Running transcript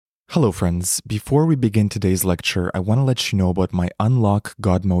Hello friends, before we begin today's lecture, I want to let you know about my Unlock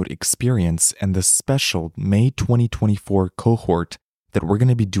God Mode experience and the special May 2024 cohort that we're going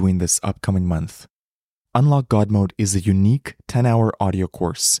to be doing this upcoming month. Unlock God Mode is a unique 10-hour audio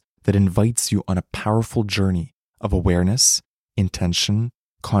course that invites you on a powerful journey of awareness, intention,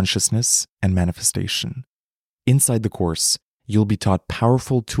 consciousness, and manifestation. Inside the course, you'll be taught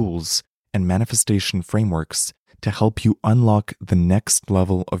powerful tools and manifestation frameworks to help you unlock the next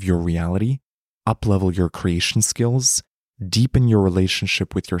level of your reality, up-level your creation skills, deepen your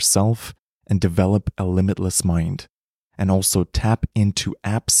relationship with yourself, and develop a limitless mind, and also tap into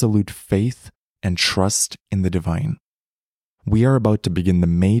absolute faith and trust in the divine. We are about to begin the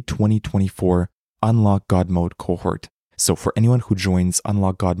May 2024 Unlock God Mode cohort. So for anyone who joins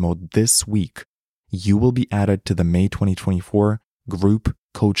Unlock God Mode this week, you will be added to the May 2024 group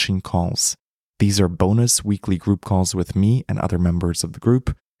coaching calls. These are bonus weekly group calls with me and other members of the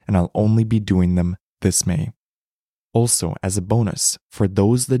group, and I'll only be doing them this May. Also, as a bonus, for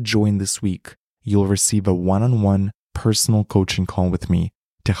those that join this week, you'll receive a one-on-one personal coaching call with me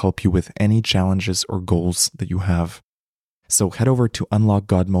to help you with any challenges or goals that you have. So head over to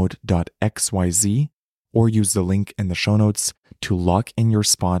unlockgodmode.xyz or use the link in the show notes to lock in your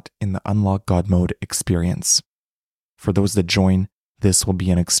spot in the Unlock God Mode experience. For those that join, this will be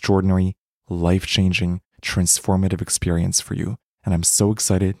an extraordinary, life-changing, transformative experience for you, and I'm so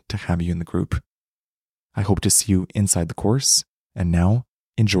excited to have you in the group. I hope to see you inside the course, and now,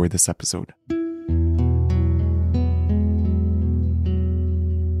 enjoy this episode.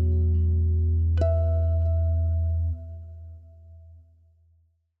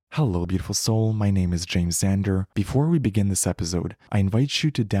 Hello, beautiful soul. My name is James Zander. Before we begin this episode, I invite you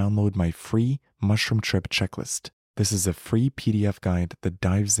to download my free Mushroom Trip Checklist. This is a free PDF guide that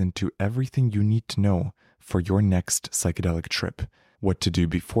dives into everything you need to know for your next psychedelic trip. What to do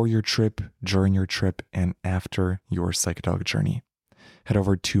before your trip, during your trip, and after your psychedelic journey. Head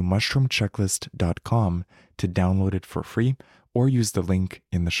over to mushroomchecklist.com to download it for free or use the link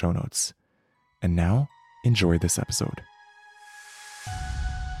in the show notes. And now, enjoy this episode.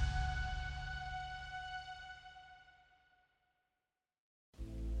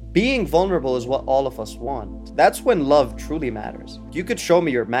 Being vulnerable is what all of us want. That's when love truly matters. You could show me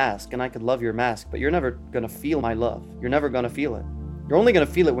your mask and I could love your mask, but you're never gonna feel my love. You're never gonna feel it. You're only gonna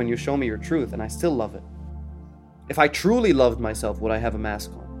feel it when you show me your truth, and I still love it. If I truly loved myself, would I have a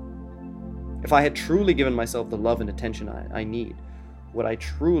mask on? If I had truly given myself the love and attention I need, would I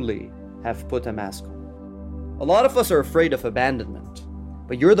truly have put a mask on? A lot of us are afraid of abandonment,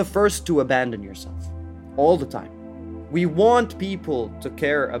 but you're the first to abandon yourself. All the time. We want people to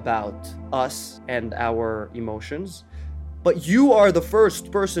care about us and our emotions, but you are the first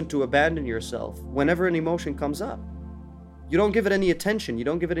person to abandon yourself whenever an emotion comes up. You don't give it any attention, you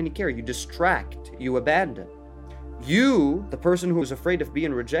don't give it any care, you distract, you abandon. You, the person who is afraid of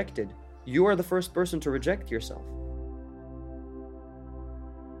being rejected, you are the first person to reject yourself.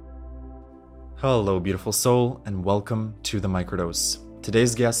 Hello, beautiful soul, and welcome to the Microdose.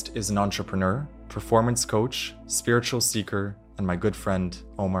 Today's guest is an entrepreneur, performance coach, spiritual seeker, and my good friend,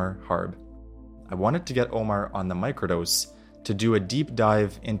 Omar Harb. I wanted to get Omar on the Microdose to do a deep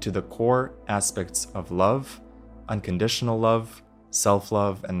dive into the core aspects of love, unconditional love,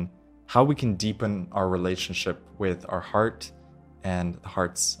 self-love, and how we can deepen our relationship with our heart and the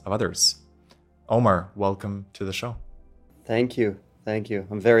hearts of others. Omar, welcome to the show. Thank you.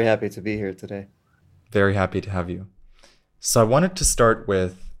 I'm very happy to be here today. Very happy to have you. So I wanted to start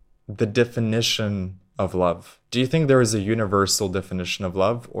with the definition of love. Do you think there is a universal definition of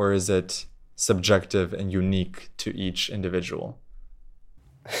love, or is it subjective and unique to each individual?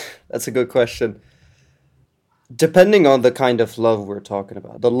 That's a good question. Depending on the kind of love we're talking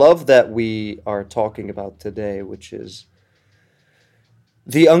about. The love that we are talking about today, which is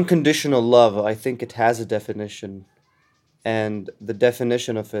the unconditional love, I think it has a definition. And the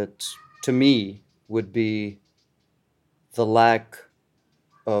definition of it, to me, would be the lack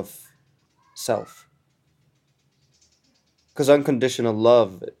of self. Because unconditional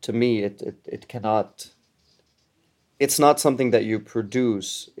love, to me, it cannot, it's not something that you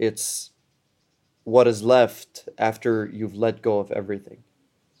produce, it's what is left after you've let go of everything.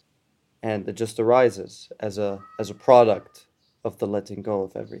 And it just arises as a product of the letting go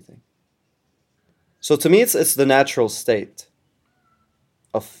of everything. So to me, it's the natural state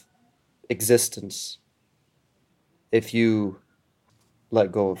of existence if you let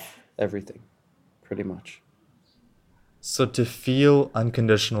go of everything, pretty much. So to feel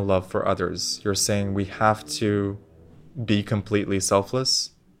unconditional love for others, you're saying we have to be completely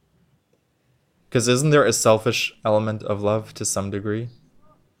selfless? Because isn't there a selfish element of love to some degree?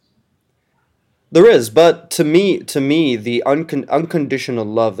 There is, but to me, the unconditional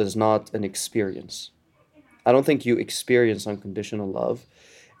love is not an experience. I don't think you experience unconditional love,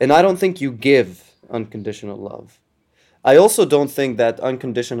 and I don't think you give unconditional love. I also don't think that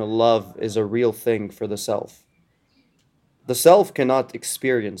unconditional love is a real thing for the self. The self cannot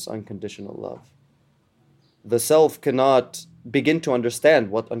experience unconditional love. The self cannot begin to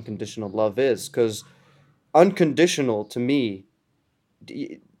understand what unconditional love is, because unconditional to me,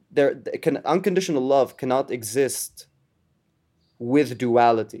 unconditional love cannot exist with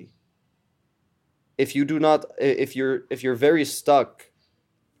duality. If you do not, if you're very stuck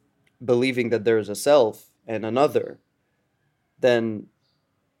believing that there is a self and another, then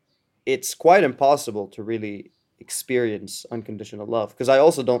it's quite impossible to really experience unconditional love, because I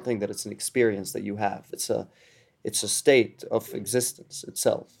also don't think that it's an experience that you have. It's a state of existence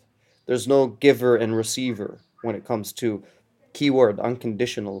itself. There's no giver and receiver when it comes to keyword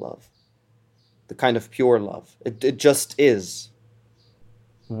unconditional love, the kind of pure love. It just is.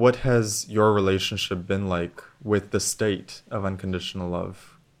 What has your relationship been like with the state of unconditional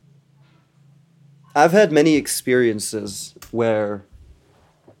love? I've had many experiences where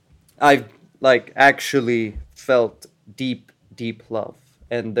I've like actually felt deep, deep love.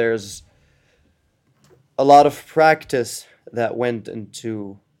 And there's a lot of practice that went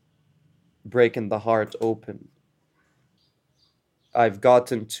into breaking the heart open. I've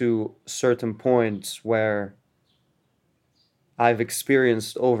gotten to certain points where I've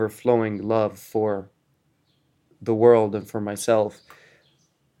experienced overflowing love for the world and for myself.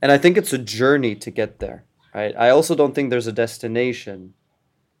 And I think it's a journey to get there, right? I also don't think there's a destination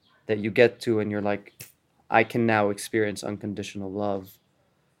that you get to and you're like, I can now experience unconditional love.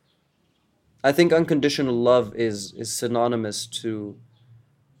 I think unconditional love is synonymous to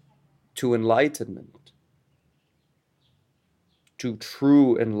enlightenment, to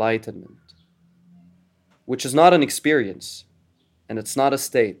true enlightenment, which is not an experience, and it's not a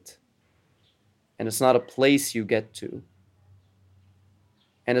state, and it's not a place you get to,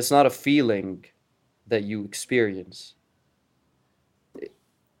 and it's not a feeling that you experience.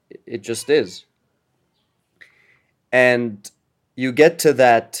 It just is. And you get to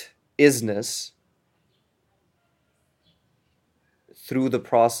that isness through the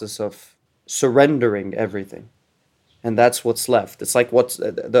process of surrendering everything. And that's what's left. It's like what's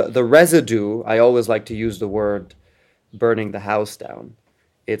the residue. I always like to use the word burning the house down.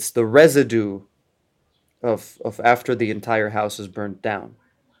 It's the residue of after the entire house is burnt down.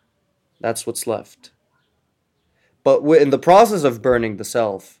 That's what's left. But in the process of burning the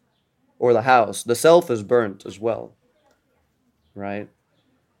self or the house, the self is burnt as well, right?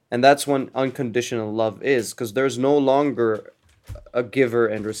 And that's when unconditional love is, because there's no longer a giver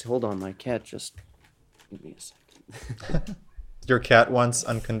and receiver. Hold on, my cat just give me a second. Your cat wants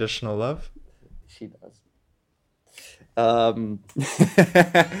unconditional love? She does.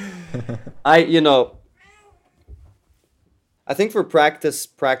 I I think for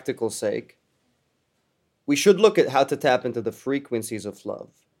practical sake, we should look at how to tap into the frequencies of love.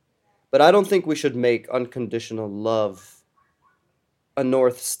 But I don't think we should make unconditional love a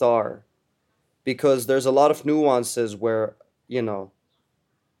North Star, because there's a lot of nuances where,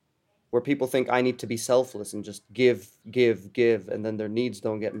 where people think I need to be selfless and just give, and then their needs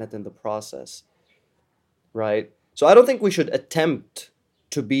don't get met in the process, right? So I don't think we should attempt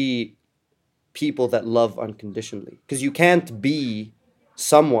to be people that love unconditionally, because you can't be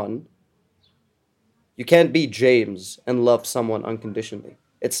someone, you can't be James and love someone unconditionally.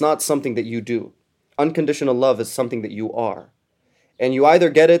 It's not something that you do. Unconditional love is something that you are. And you either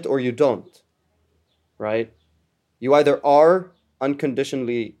get it or you don't, right? You either are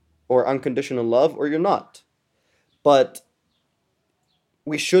unconditionally or unconditional love or you're not. But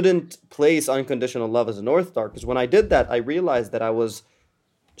we shouldn't place unconditional love as a North Star, because when I did that, I realized that I was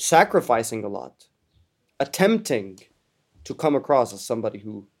sacrificing a lot, attempting to come across as somebody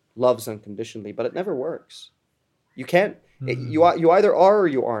who loves unconditionally, but it never works. You can't. You either are or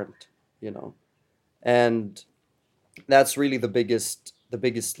you aren't. And that's really the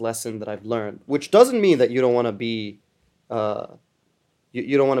biggest lesson that I've learned. Which doesn't mean that you don't want to be,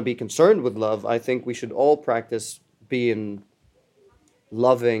 you don't want to be concerned with love. I think we should all practice being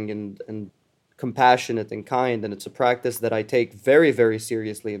loving and compassionate and kind, and it's a practice that I take very, very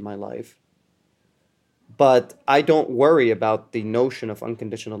seriously in my life. But I don't worry about the notion of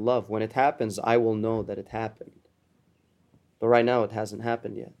unconditional love. When it happens, I will know that it happened. But right now, it hasn't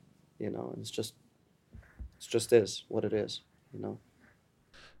happened yet. It's just is what it is.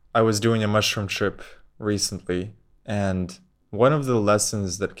 I was doing a mushroom trip recently, and one of the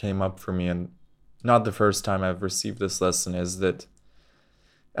lessons that came up for me, and not the first time I've received this lesson, is that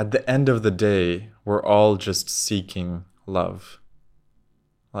at the end of the day, we're all just seeking love.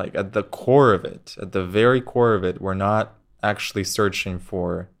 Like at the core of it, at the very core of it, we're not actually searching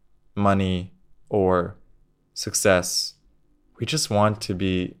for money or success. We just want to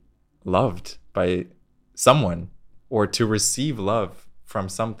be loved by someone or to receive love from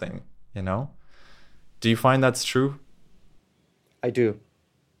something, you know? Do you find that's true? I do.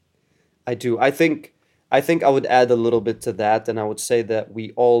 I do. I think I would add a little bit to that, and I would say that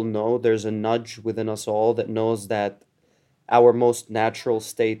we all know there's a nudge within us all that knows that our most natural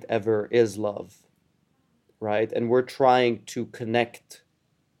state ever is love, right? And we're trying to connect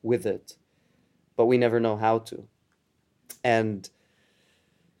with it, but we never know how to. And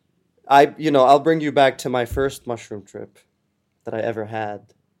I'll bring you back to my first mushroom trip that I ever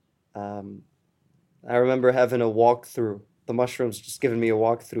had. Um, I remember having a walkthrough. The mushrooms just giving me a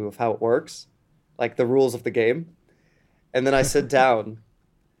walkthrough of how it works, like the rules of the game. And then I sit down,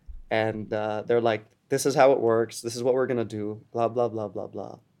 and they're like, "This is how it works. This is what we're gonna do." Blah blah blah blah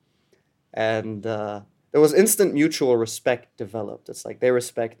blah. And there was instant mutual respect developed. It's like they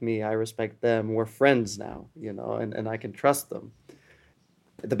respect me, I respect them. We're friends now, and I can trust them.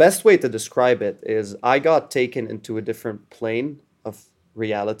 The best way to describe it is I got taken into a different plane of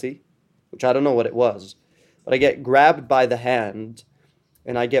reality, which I don't know what it was, but I get grabbed by the hand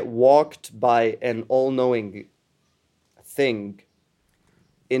and I get walked by an all knowing thing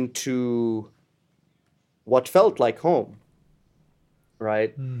into what felt like home,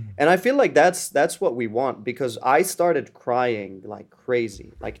 right? And I feel like that's what we want, because I started crying like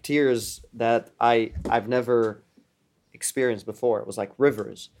crazy, like tears that I've never experienced before. It was like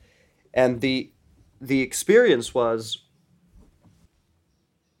rivers. And the experience was,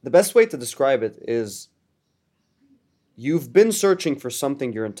 the best way to describe it is, you've been searching for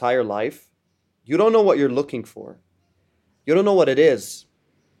something your entire life. You don't know what you're looking for. You don't know what it is.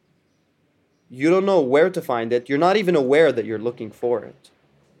 You don't know where to find it. You're not even aware that you're looking for it.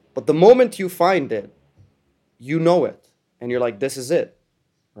 But the moment you find it, you know it. And you're like, this is it.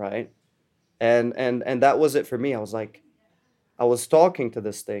 Right? And that was it for me. I was talking to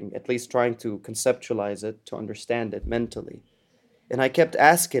this thing, at least trying to conceptualize it, to understand it mentally. And I kept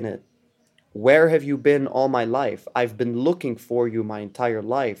asking it, where have you been all my life? I've been looking for you my entire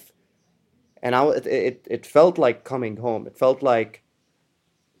life. And it felt like coming home. It felt like,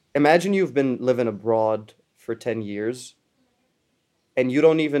 imagine you've been living abroad for 10 years and you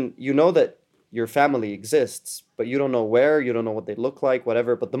know that your family exists, but you don't know where, you don't know what they look like,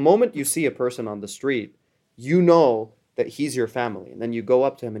 whatever. But the moment you see a person on the street, you know that he's your family. And then you go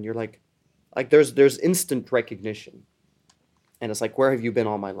up to him and you're like there's instant recognition. And it's like, where have you been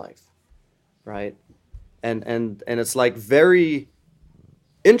all my life? Right? And it's like very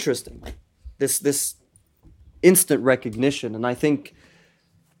interesting. This instant recognition. And I think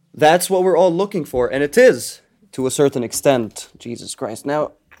that's what we're all looking for. And it is, to a certain extent. Jesus Christ.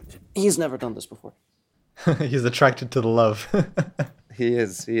 Now, he's never done this before. He's attracted to the love. He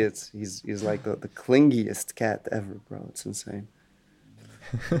is. He's like the clingiest cat ever, bro. It's insane.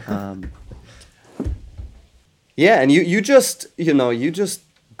 Yeah, and you just, you just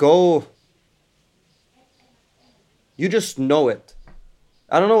go, you just know it.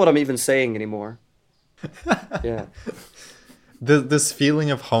 I don't know what I'm even saying anymore. Yeah. This feeling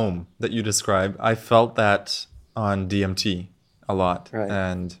of home that you describe, I felt that on DMT a lot. Right.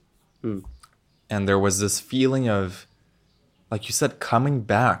 And there was this feeling of, like you said, coming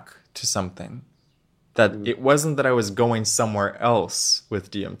back to something. That it wasn't that I was going somewhere else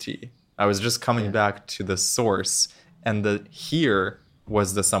with DMT. I was just coming back to the source, and the here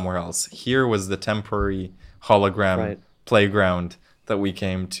was the somewhere else. Here was the temporary hologram playground that we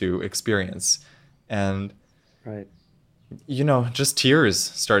came to experience. And just tears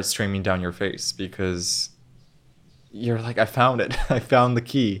start streaming down your face, because you're like, I found it. I found the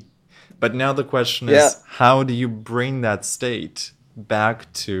key. But now the question is, how do you bring that state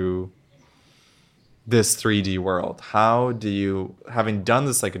back to this 3D world? How do you, having done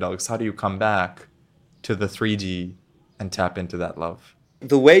the psychedelics, how do you come back to the 3D and tap into that love?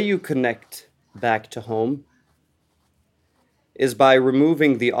 The way you connect back to home is by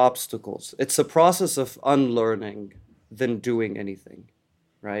removing the obstacles. It's a process of unlearning than doing anything,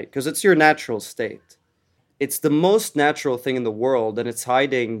 right? Because it's your natural state. It's the most natural thing in the world, and it's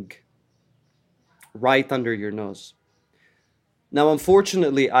hiding right under your nose. Now,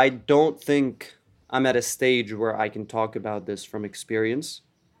 unfortunately, I don't think I'm at a stage where I can talk about this from experience.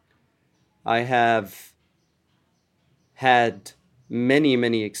 I have had many,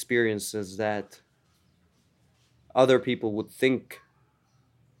 many experiences that other people would think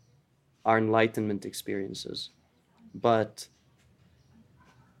are enlightenment experiences. But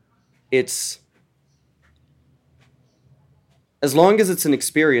it's, as long as it's an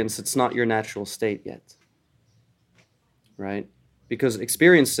experience, it's not your natural state yet, right? Because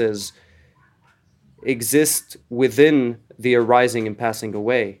experiences exist within the arising and passing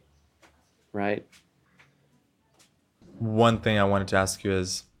away, right? One thing I wanted to ask you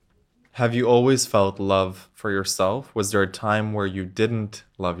is, have you always felt love for yourself? Was there a time where you didn't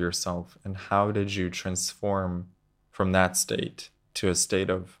love yourself? And how did you transform from that state to a state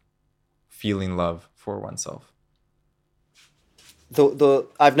of feeling love for oneself?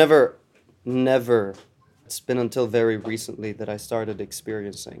 I've never, it's been until very recently that I started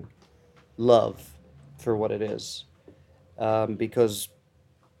experiencing love for what it is. Because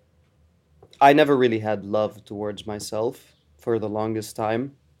I never really had love towards myself for the longest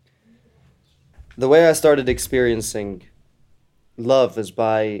time. The way I started experiencing love is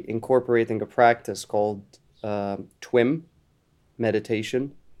by incorporating a practice called TWIM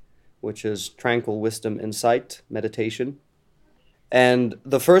meditation, which is Tranquil Wisdom Insight meditation. And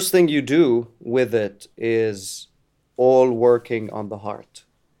the first thing you do with it is all working on the heart,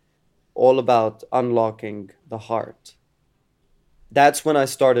 all about unlocking the heart. That's when I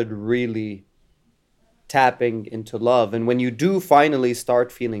started really tapping into love. And when you do finally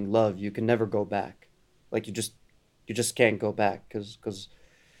start feeling love, you can never go back. Like you just can't go back because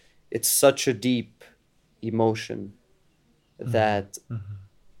it's such a deep emotion that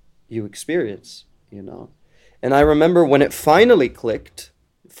you experience, you know. And I remember when it finally clicked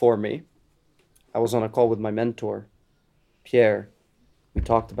for me, I was on a call with my mentor, Pierre. We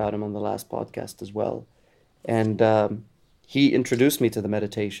talked about him on the last podcast as well. And he introduced me to the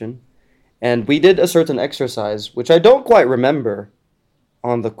meditation. And we did a certain exercise, which I don't quite remember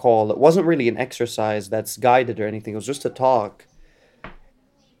on the call. It wasn't really an exercise that's guided or anything. It was just a talk.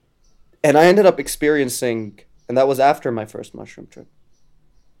 And I ended up experiencing, and that was after my first mushroom trip,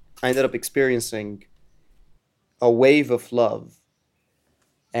 I ended up experiencing a wave of love,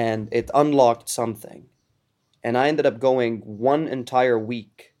 and it unlocked something. And I ended up going one entire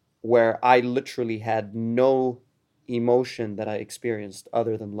week where I literally had no emotion that I experienced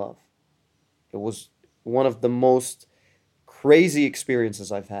other than love. It was one of the most crazy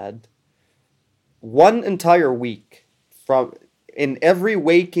experiences I've had. One entire week, from in every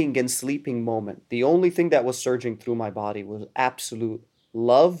waking and sleeping moment, the only thing that was surging through my body was absolute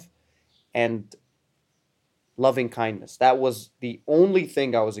love and loving kindness. That was the only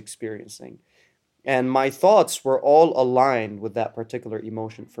thing I was experiencing. And my thoughts were all aligned with that particular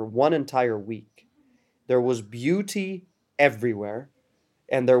emotion for one entire week. There was beauty everywhere,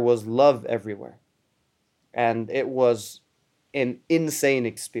 and there was love everywhere. And it was an insane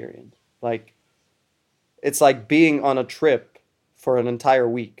experience. Like, it's like being on a trip for an entire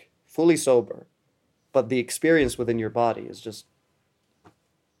week, fully sober, but the experience within your body is just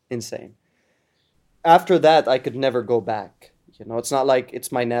insane. After that, I could never go back. You know, it's not like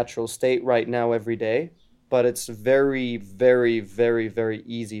it's my natural state right now every day, but it's very, very, very, very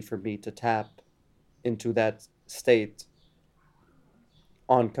easy for me to tap into that state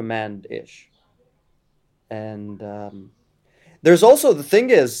on command-ish. And there's also, the thing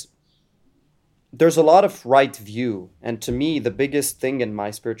is, there's a lot of right view. And to me, the biggest thing in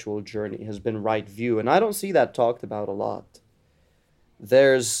my spiritual journey has been right view. And I don't see that talked about a lot.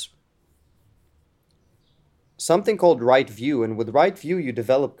 There's something called right view. And with right view, you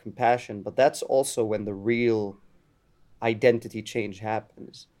develop compassion. But that's also when the real identity change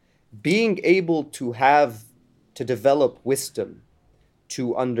happens. Being able to develop wisdom,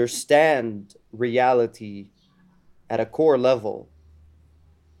 to understand reality at a core level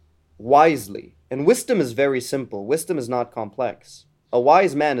wisely. And wisdom is very simple. Wisdom is not complex. A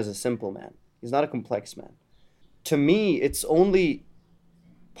wise man is a simple man. He's not a complex man. To me, it's only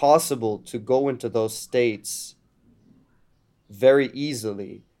possible to go into those states very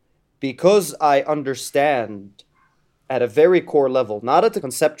easily because I understand at a very core level, not at the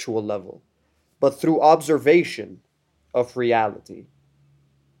conceptual level, but through observation of reality.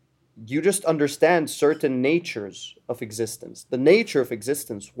 You just understand certain natures of existence. The nature of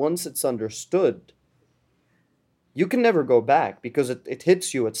existence, once it's understood, you can never go back because it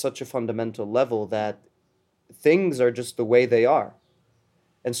hits you at such a fundamental level that things are just the way they are.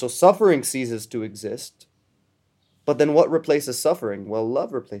 And so suffering ceases to exist. But then what replaces suffering? Well,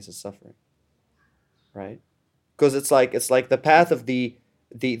 love replaces suffering, right? Because it's like the path of the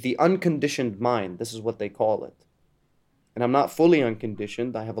unconditioned mind. This is what they call it. And I'm not fully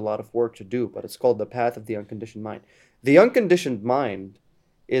unconditioned. I have a lot of work to do, but it's called the path of the unconditioned mind. The unconditioned mind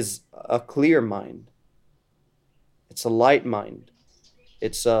is a clear mind. It's a light mind.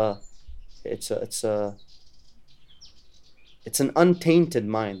 It's a It's an untainted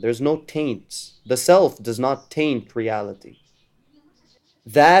mind. There's no taints. The self does not taint reality.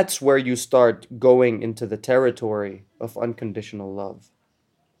 That's where you start going into the territory of unconditional love.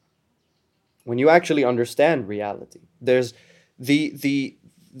 When you actually understand reality, there's the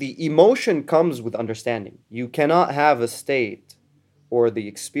the emotion comes with understanding. You cannot have a state or the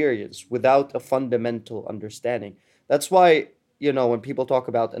experience without a fundamental understanding. That's why, when people talk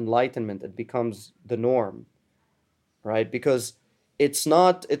about enlightenment, it becomes the norm, right? Because it's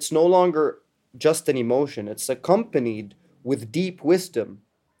no longer just an emotion. It's accompanied with deep wisdom.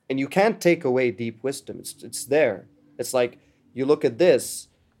 And you can't take away deep wisdom. It's there. It's like you look at this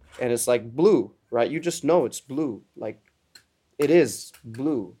and it's like blue, right? You just know it's blue. Like it is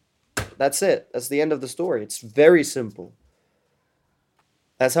blue. That's it. That's the end of the story. It's very simple.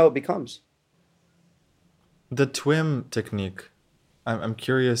 That's how it becomes. The TWIM technique. I'm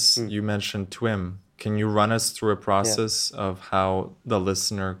curious, you mentioned TWIM. Can you run us through a Yeah. process of how the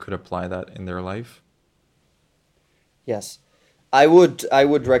listener could apply that in their life? Yes. I would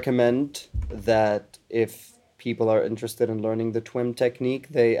recommend that if people are interested in learning the TWIM technique,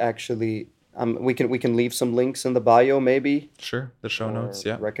 they actually we can leave some links in the bio maybe, Sure, the show or notes,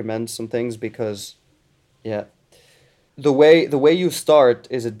 yeah. recommend some things because yeah, the way you start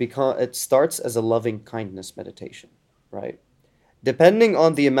is it starts as a loving kindness meditation, right? Depending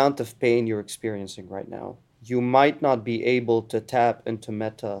on the amount of pain you're experiencing right now, you might not be able to tap into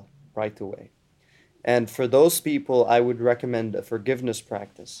metta right away. And for those people, I would recommend a forgiveness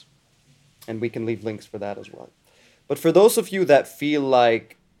practice. And we can leave links for that as well. But for those of you that feel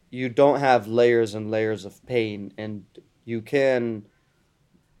like you don't have layers and layers of pain and you can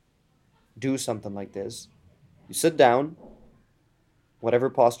do something like this, you sit down, whatever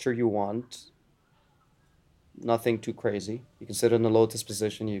posture you want, nothing too crazy. You can sit in a lotus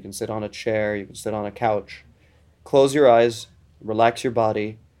position, you can sit on a chair, you can sit on a couch. Close your eyes, relax your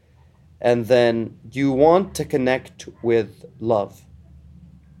body, and then you want to connect with love,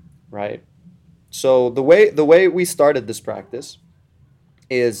 right? So the way we started this practice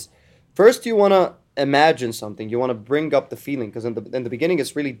is first you want to imagine something. You want to bring up the feeling because in the beginning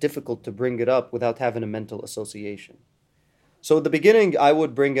it's really difficult to bring it up without having a mental association. So at the beginning I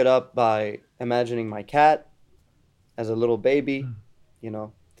would bring it up by imagining my cat as a little baby, you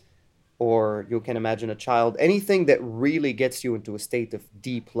know, or you can imagine a child, anything that really gets you into a state of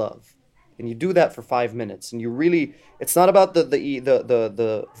deep love. And you do that for 5 minutes, and you really, it's not about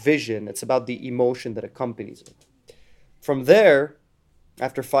the vision, it's about the emotion that accompanies it. From there,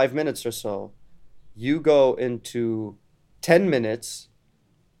 after 5 minutes or so, you go into 10 minutes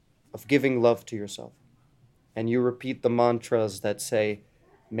of giving love to yourself. And you repeat the mantras that say,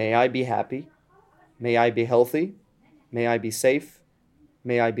 may I be happy, may I be healthy, may I be safe,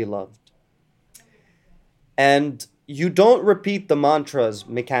 may I be loved. And you don't repeat the mantras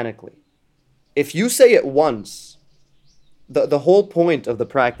mechanically. If you say it once, the whole point of the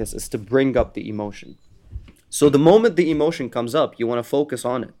practice is to bring up the emotion. So the moment the emotion comes up, you want to focus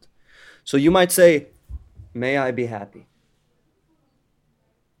on it. So you might say, may I be happy.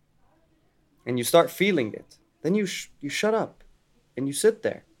 And you start feeling it. Then you shut up and you sit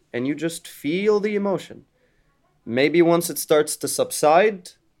there and you just feel the emotion. Maybe once it starts to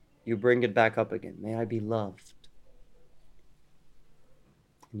subside, you bring it back up again. May I be loved.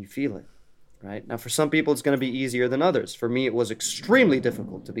 And you feel it, right? Now, for some people, it's going to be easier than others. For me, it was extremely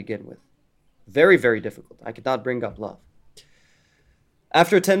difficult to begin with. Very, very difficult. I could not bring up love.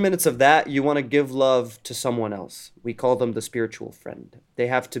 After 10 minutes of that, you want to give love to someone else. We call them the spiritual friend. They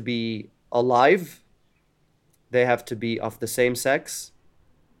have to be alive. They have to be of the same sex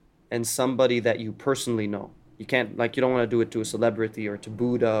and somebody that you personally know. You can't, like, you don't want to do it to a celebrity or to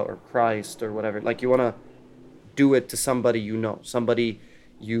Buddha or Christ or whatever. Like, you want to do it to somebody you know, somebody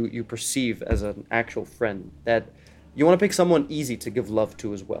you perceive as an actual friend. That you want to pick someone easy to give love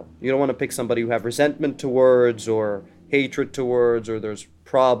to as well. You don't want to pick somebody who have resentment towards or hatred towards or there's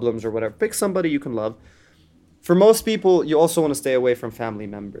problems or whatever. Pick somebody you can love. For most people, you also want to stay away from family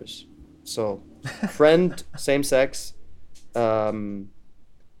members. So, friend, same sex, friend,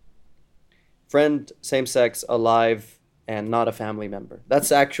 same sex, alive, and not a family member.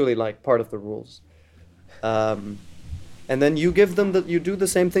 That's actually like part of the rules. And then you give them you do the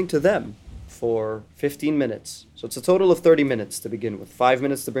same thing to them for 15 minutes. So it's a total of 30 minutes to begin with. 5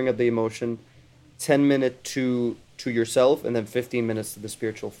 minutes to bring up the emotion, 10 minutes to yourself, and then 15 minutes to the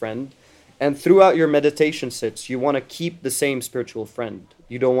spiritual friend. And throughout your meditation sits, you want to keep the same spiritual friend.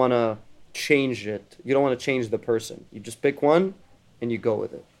 You don't want to change it. You don't want to change the person. You just pick one and you go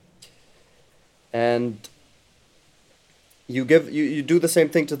with it. And you do the same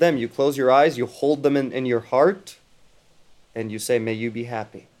thing to them. You close your eyes, you hold them in your heart, and you say, may you be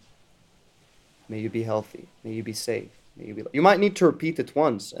happy, may you be healthy, may you be safe, may you be. You might need to repeat it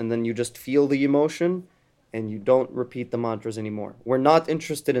once, and then you just feel the emotion, and you don't repeat the mantras anymore. We're not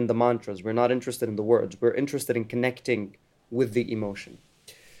interested in the mantras. We're not interested in the words. We're interested in connecting with the emotion.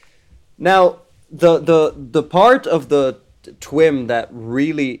 Now, the part of the TWIM that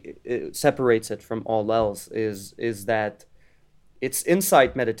really separates it from all else is that it's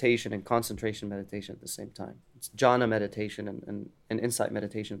insight meditation and concentration meditation at the same time. It's jhana meditation and insight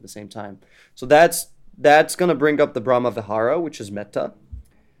meditation at the same time. So that's going to bring up the Brahma Vihara, which is metta.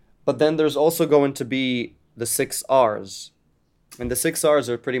 But then there's also going to be the 6 R's. And the 6 R's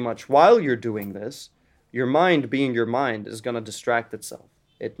are pretty much, while you're doing this, your mind, being your mind, is going to distract itself.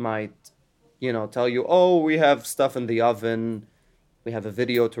 It might, tell you, oh, we have stuff in the oven, we have a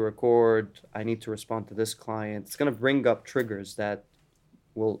video to record, I need to respond to this client. It's going to bring up triggers that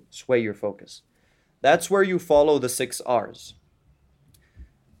will sway your focus. That's where you follow the 6 R's.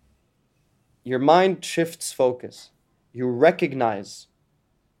 Your mind shifts focus. You recognize,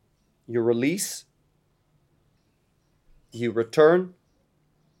 you release, you return,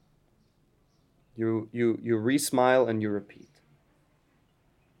 you re-smile, and you repeat.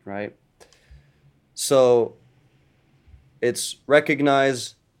 Right? So it's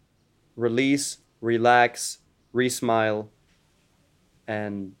recognize, release, relax, re-smile,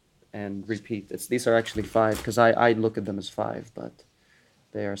 and repeat. These are actually 5, because I look at them as 5, but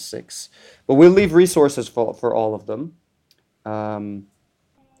they are 6. But we'll leave resources for all of them. And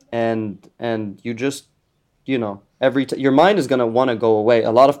you just, your mind is going to want to go away.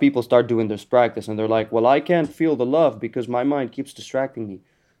 A lot of people start doing this practice and they're like, well, I can't feel the love because my mind keeps distracting me.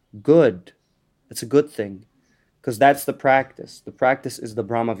 Good. It's a good thing, because that's the practice. The practice is the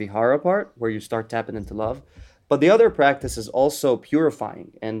Brahma Vihara part, where you start tapping into love. But the other practice is also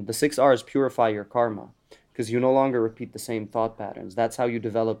purifying, and the 6 R's purify your karma, because you no longer repeat the same thought patterns. That's how you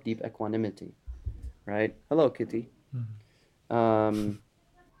develop deep equanimity, right? Hello, Kitty. Mm-hmm.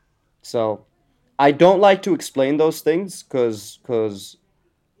 So I don't like to explain those things because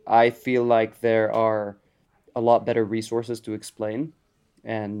I feel like there are a lot better resources to explain.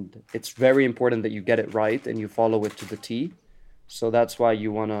 And it's very important that you get it right and you follow it to the T. So that's why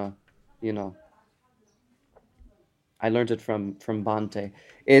you want to, I learned it from Bhante.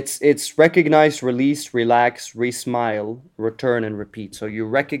 It's recognize, release, relax, re-smile, return, and repeat. So you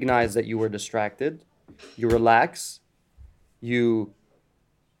recognize that you were distracted. You relax. You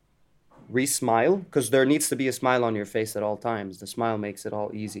re-smile, because there needs to be a smile on your face at all times. The smile makes it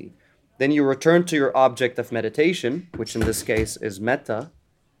all easy. Then you return to your object of meditation, which in this case is metta,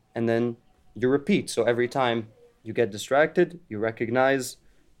 and then you repeat. So every time you get distracted, you recognize,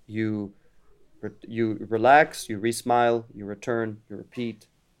 you relax, you re-smile, you return, you repeat.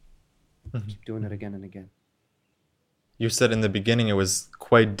 Mm-hmm. Keep doing it again and again. You said in the beginning it was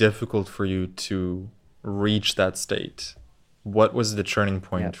quite difficult for you to reach that state. What was the turning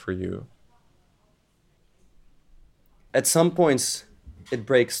point for you? At some points, it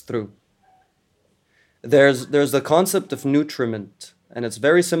breaks through. There's the concept of nutriment, and it's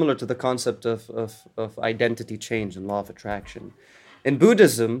very similar to the concept of identity change and law of attraction. In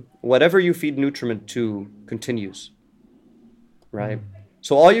Buddhism, whatever you feed nutriment to continues, right?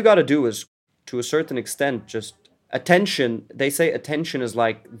 So all you got to do is, to a certain extent, just attention. They say attention is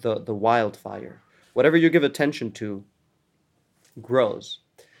like the wildfire. Whatever you give attention to grows.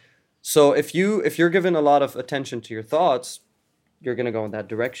 So if you're given a lot of attention to your thoughts, you're going to go in that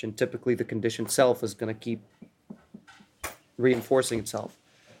direction. Typically, the conditioned self is going to keep reinforcing itself.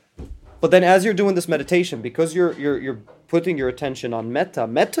 But then as you're doing this meditation, because you're putting your attention on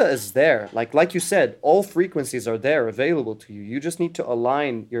metta is there. Like you said, all frequencies are there available to you. You just need to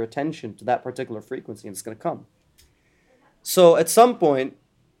align your attention to that particular frequency and it's going to come. So at some point,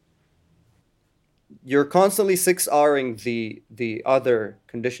 you're constantly 6Ring the other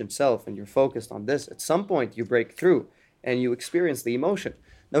conditioned self and you're focused on this. At some point, you break through and you experience the emotion.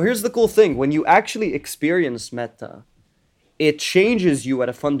 Now, here's the cool thing. When you actually experience metta, it changes you at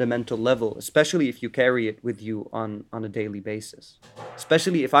a fundamental level, especially if you carry it with you on a daily basis.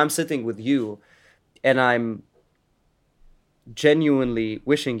 Especially if I'm sitting with you and I'm genuinely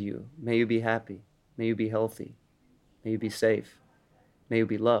wishing you, may you be happy, may you be healthy, may you be safe, may you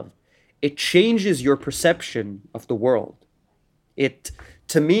be loved. It changes your perception of the world.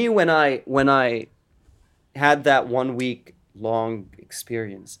 To me, when I had that 1 week long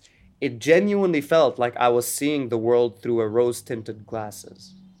experience, it genuinely felt like I was seeing the world through a rose-tinted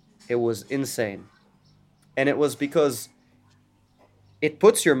glasses. It was insane. And it was because it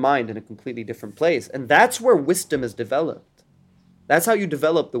puts your mind in a completely different place. And that's where wisdom is developed. That's how you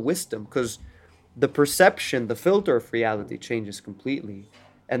develop the wisdom. Because the perception, the filter of reality changes completely.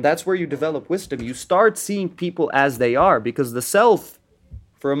 And that's where you develop wisdom. You start seeing people as they are, because the self,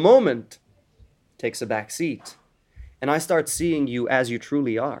 for a moment, takes a back seat. And I start seeing you as you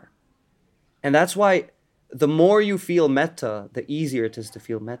truly are. And that's why the more you feel metta, the easier it is to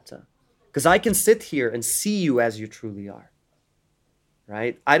feel metta. Because I can sit here and see you as you truly are,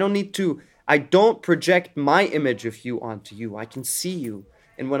 right? I don't project my image of you onto you. I can see you.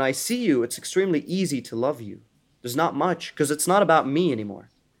 And when I see you, it's extremely easy to love you. There's not much, because it's not about me anymore,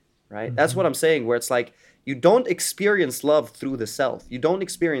 right? That's what I'm saying, where it's like, you don't experience love through the self. You don't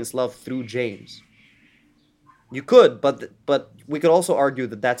experience love through James. You could, but we could also argue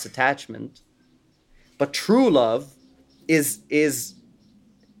that that's attachment. But true love is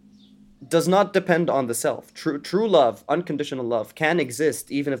does not depend on the self. True love, unconditional love, can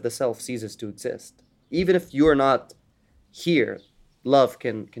exist even if the self ceases to exist. Even if you're not here, love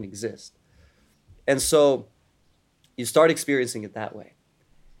can exist. And so you start experiencing it that way.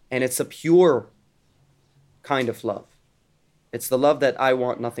 And it's a pure kind of love. It's the love that I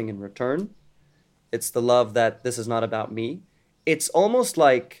want nothing in return. It's the love that this is not about me. It's almost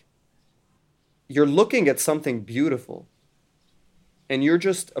like you're looking at something beautiful and you're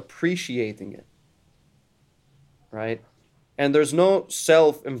just appreciating it, right? And there's no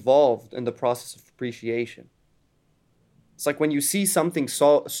self involved in the process of appreciation. It's like when you see something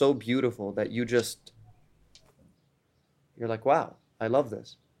so beautiful that you're like, wow, I love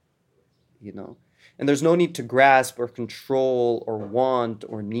this, you know? And there's no need to grasp or control or want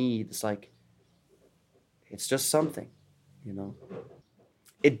or need. It's like, it's just something, you know?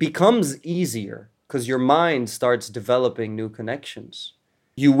 It becomes easier because your mind starts developing new connections.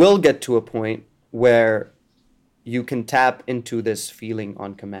 You will get to a point where you can tap into this feeling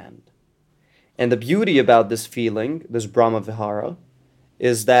on command. And the beauty about this feeling, this Brahma Vihara,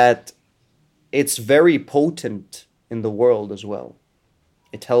 is that it's very potent in the world as well.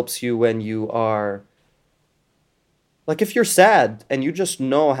 It helps you when you are, like if you're sad and you just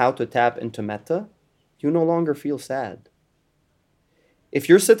know how to tap into metta, you no longer feel sad. If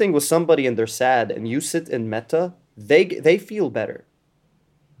you're sitting with somebody and they're sad and you sit in metta, they feel better.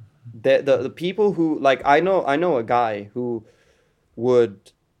 The people who, like, I know a guy who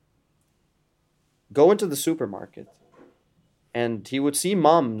would go into the supermarket and he would see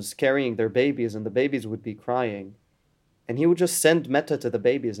moms carrying their babies and the babies would be crying, and he would just send metta to the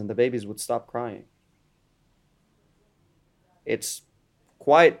babies and the babies would stop crying. It's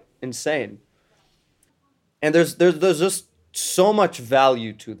quite insane. And there's just so much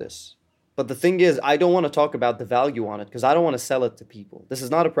value to this. But the thing is, I don't want to talk about the value on it because I don't want to sell it to people. This is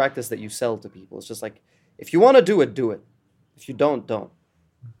not a practice that you sell to people. It's just like, if you want to do it, do it. If you don't.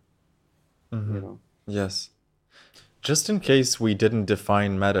 Mm-hmm. You know? Yes. Just in case we didn't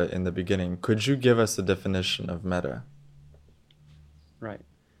define metta in the beginning, could you give us a definition of metta? Right.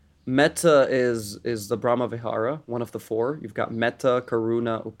 Metta is the Brahma Vihara, one of the four. You've got metta,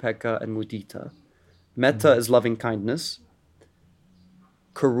 karuna, upekkha, and mudita. Metta is loving kindness.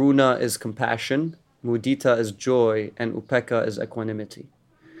 Karuna is compassion. Mudita is joy. And upekkha is equanimity.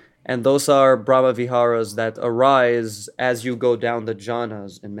 And those are Brahma Viharas that arise as you go down the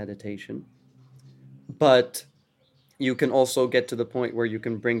jhanas in meditation. But you can also get to the point where you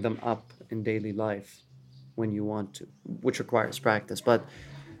can bring them up in daily life when you want to, which requires practice. But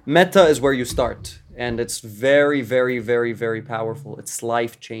metta is where you start. And it's very, very, very, very powerful. It's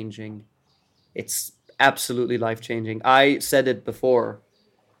life-changing. It's absolutely life-changing. I said it before.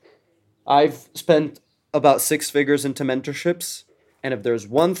 I've spent about 6 figures into mentorships. And if there's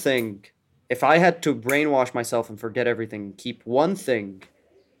one thing, if I had to brainwash myself and forget everything, keep one thing,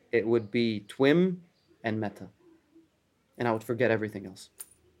 it would be Twim and metta. And I would forget everything else.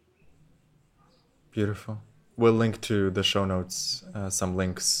 Beautiful. We'll link to the show notes, some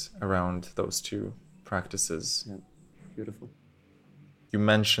links around those two practices. Yeah, beautiful. You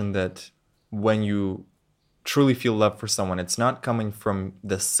mentioned that when you truly feel love for someone, it's not coming from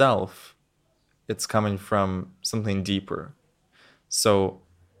the self, it's coming from something deeper. So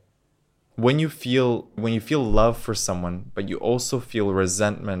when you feel love for someone, but you also feel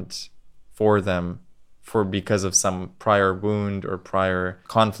resentment for them because of some prior wound or prior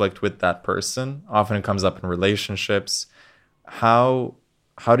conflict with that person, often it comes up in relationships. How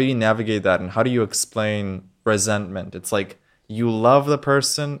do you navigate that, and how do you explain resentment? It's like you love the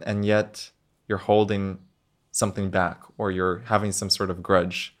person and yet you're holding something back, or you're having some sort of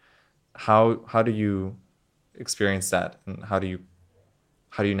grudge. How do you experience that, and how do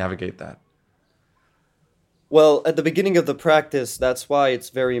you navigate that? Well, at the beginning of the practice, that's why it's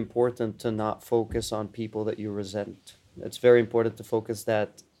very important to not focus on people that you resent. It's very important to focus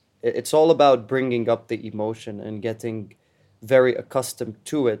that It's all about bringing up the emotion and getting very accustomed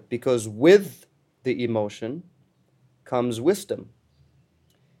to it, because with the emotion comes wisdom,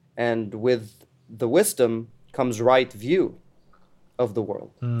 and with the wisdom comes right view of the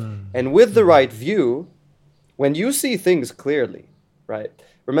world. And with the right view, when you see things clearly, right?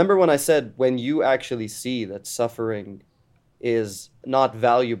 Remember when I said when you actually see that suffering is not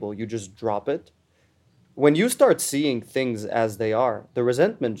valuable, you just drop it? When you start seeing things as they are, the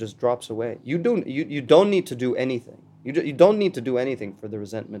resentment just drops away. You don't need to do anything. You don't need to do anything for the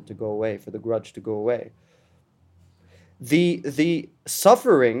resentment to go away, for the grudge to go away. The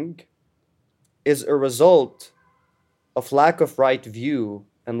suffering is a result of lack of right view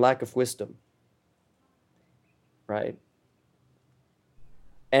and lack of wisdom, right?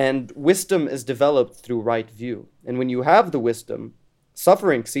 And wisdom is developed through right view. And when you have the wisdom,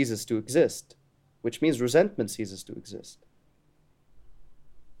 suffering ceases to exist, which means resentment ceases to exist.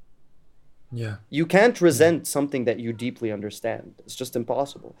 Yeah. You can't resent something that you deeply understand. It's just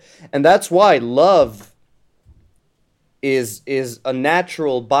impossible. And that's why love is a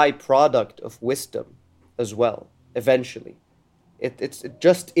natural byproduct of wisdom as well, eventually. It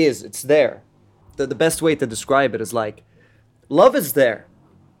just is. It's there. The best way to describe it is like, love is there,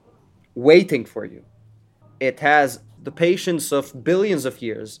 waiting for you. It has the patience of billions of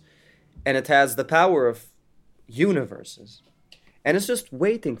years, and it has the power of universes. And it's just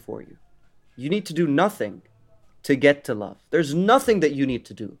waiting for you. You need to do nothing to get to love. There's nothing that you need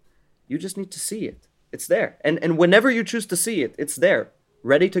to do. You just need to see it. It's there. And whenever you choose to see it, it's there,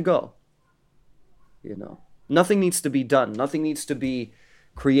 ready to go. You know, nothing needs to be done. Nothing needs to be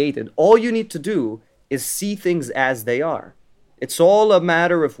created. All you need to do is see things as they are. It's all a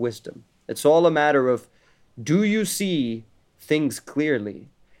matter of wisdom. It's all a matter of, do you see things clearly?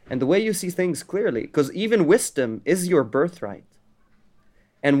 And the way you see things clearly, because even wisdom is your birthright.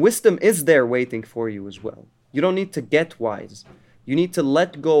 And wisdom is there waiting for you as well. You don't need to get wise. You need to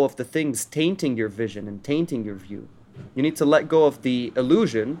let go of the things tainting your vision and tainting your view. You need to let go of the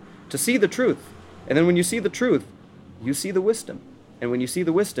illusion to see the truth. And then when you see the truth, you see the wisdom. And when you see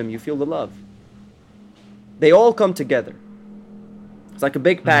the wisdom, you feel the love. They all come together. It's like a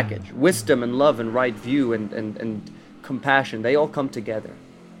big package. Wisdom and love and right view and compassion, they all come together.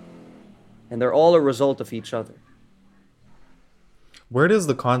 And they're all a result of each other. Where does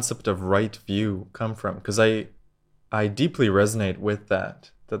the concept of right view come from? Because I deeply resonate with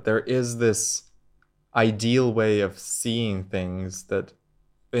that there is this ideal way of seeing things that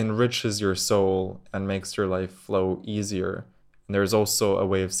enriches your soul and makes your life flow easier. And there's also a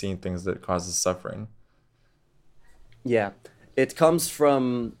way of seeing things that causes suffering. Yeah, it comes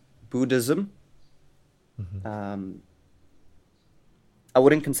from Buddhism. I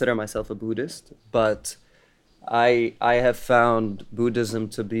wouldn't consider myself a Buddhist, but I have found Buddhism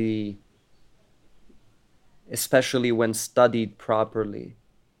to be, especially when studied properly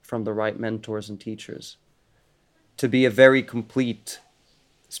from the right mentors and teachers, to be a very complete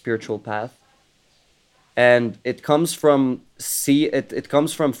spiritual path. And it comes from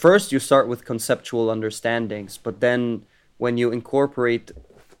first you start with conceptual understandings, but then when you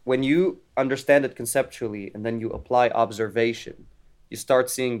understand it conceptually and then you apply observation, you start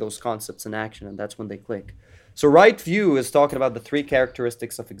seeing those concepts in action, and that's when they click. So right view is talking about the three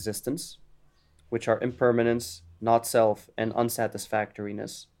characteristics of existence, which are impermanence, not self, and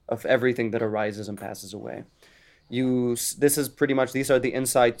unsatisfactoriness of everything that arises and passes away. These are the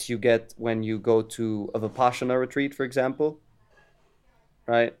insights you get when you go to a Vipassana retreat, for example,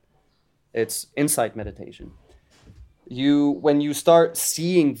 right? It's insight meditation. When you start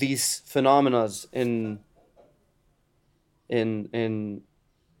seeing these phenomena in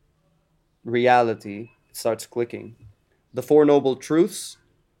reality, it starts clicking. The Four Noble Truths,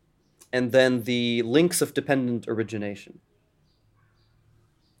 and then the links of dependent origination.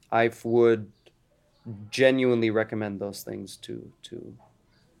 I would genuinely recommend those things to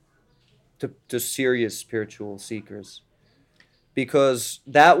serious spiritual seekers, because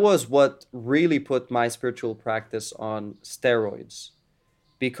that was what really put my spiritual practice on steroids,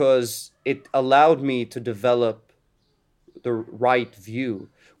 because it allowed me to develop the right view.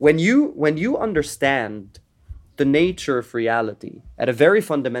 When you understand the nature of reality at a very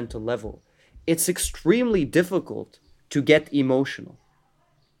fundamental level, it's extremely difficult to get emotional.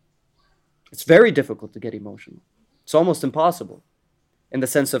 It's very difficult to get emotional. It's almost impossible in the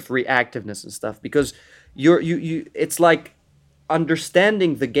sense of reactiveness and stuff, because it's like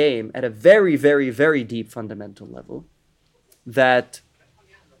understanding the game at a very, very, very deep fundamental level, that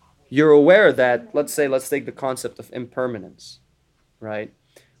you're aware that, let's take the concept of impermanence, right?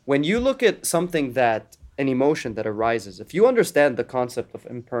 When you look at something that an emotion that arises, if you understand the concept of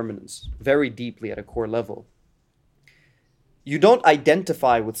impermanence very deeply at a core level, you don't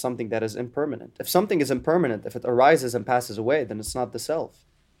identify with something that is impermanent. If something is impermanent, if it arises and passes away, then it's not the self.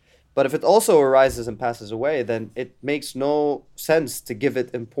 But if it also arises and passes away, then it makes no sense to give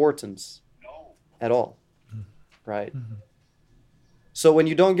it importance at all, right? Mm-hmm. So when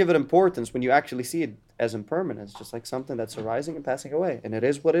you don't give it importance, when you actually see it as impermanent, it's just like something that's arising and passing away, and it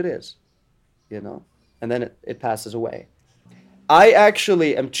is what it is, and then it passes away. I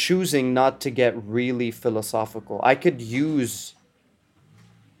actually am choosing not to get really philosophical. I could use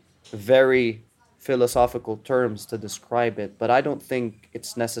very philosophical terms to describe it, but I don't think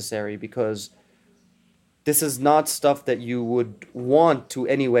it's necessary, because this is not stuff that you would want to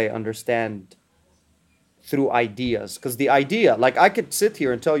anyway understand through ideas. Because the idea, like, I could sit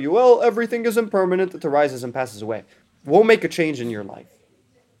here and tell you, well, everything is impermanent, it arises and passes away. It won't make a change in your life.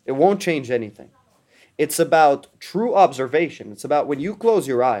 It won't change anything. It's about true observation. It's about when you close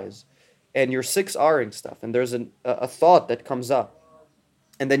your eyes and you're 6Ring stuff, and there's a thought that comes up,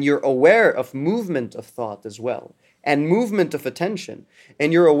 and then you're aware of movement of thought as well, and movement of attention,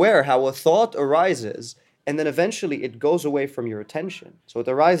 and you're aware how a thought arises, and then eventually it goes away from your attention. So it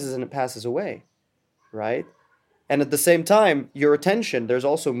arises and it passes away, right? And at the same time, your attention, there's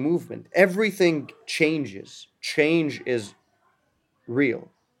also movement. Everything changes. Change is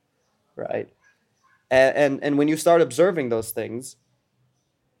real, right? And when you start observing those things,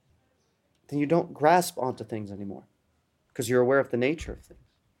 then you don't grasp onto things anymore, because you're aware of the nature of things.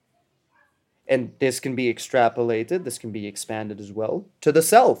 And this can be extrapolated, this can be expanded as well to the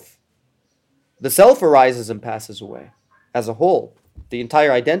self. The self arises and passes away as a whole. The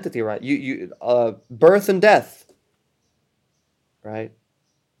entire identity, right? Birth and death, right?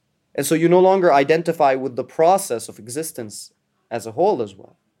 And so you no longer identify with the process of existence as a whole as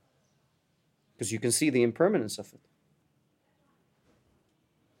well, because you can see the impermanence of it.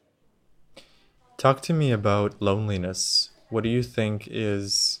 Talk to me about loneliness. What do you think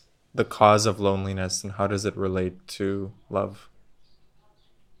is the cause of loneliness, and how does it relate to love?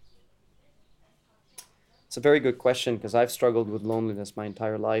 It's a very good question, because I've struggled with loneliness my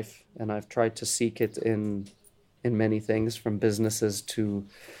entire life, and I've tried to seek it in many things, from businesses to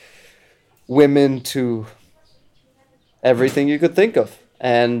women to everything you could think of.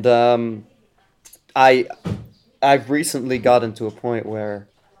 And I've recently gotten to a point where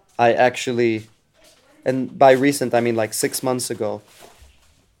I actually, and by recent I mean like 6 months ago,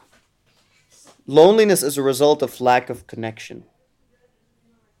 loneliness is a result of lack of connection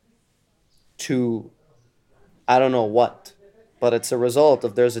to, I don't know what, but it's a result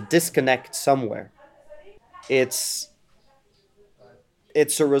of, there's a disconnect somewhere. It's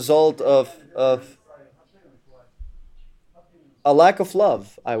a result of a lack of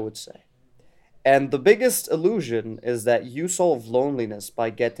love, I would say. And the biggest illusion is that you solve loneliness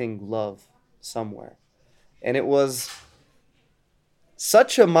by getting love somewhere. And it was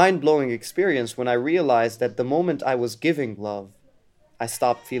such a mind-blowing experience when I realized that the moment I was giving love, I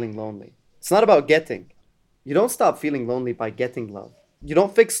stopped feeling lonely. It's not about getting. You don't stop feeling lonely by getting love. You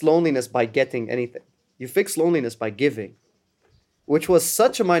don't fix loneliness by getting anything. You fix loneliness by giving, which was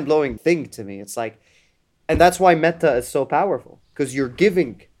such a mind-blowing thing to me. It's like, and that's why metta is so powerful, because you're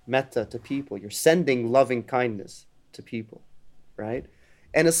giving metta to people. You're sending loving kindness to people, right?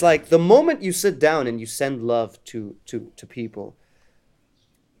 And it's like the moment you sit down and you send love to people,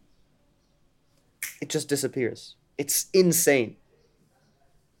 it just disappears. It's insane.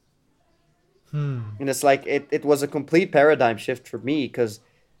 And it's like it was a complete paradigm shift for me, because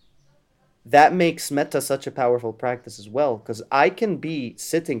that makes metta such a powerful practice as well, because I can be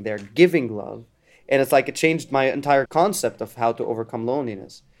sitting there giving love, and it's like it changed my entire concept of how to overcome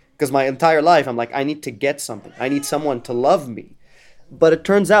loneliness. Because my entire life I'm like, I need to get something. I need someone to love me. But it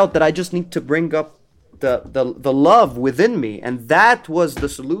turns out that I just need to bring up the love within me, and that was the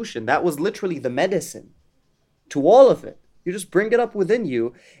solution. That was literally the medicine to all of it. You just bring it up within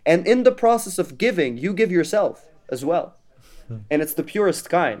you, and in the process of giving, you give yourself as well. And it's the purest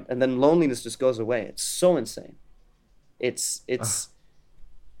kind, and then loneliness just goes away. It's so insane. It's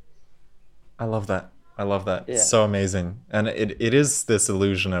I love that. I love that. Yeah. It's so amazing. And it is this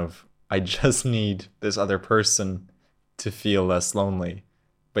illusion of, I just need this other person to feel less lonely.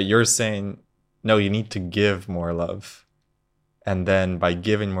 But you're saying, no, you need to give more love. And then by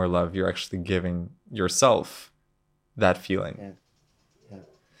giving more love, you're actually giving yourself that feeling.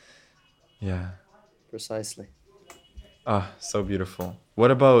 Yeah. Precisely. So beautiful.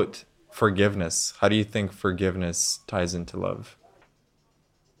 What about forgiveness? How do you think forgiveness ties into love?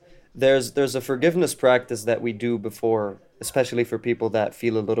 There's a forgiveness practice that we do before, especially for people that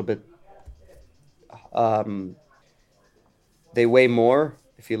feel a little bit um, they weigh more.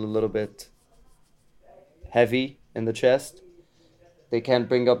 They feel a little bit heavy in the chest. They can't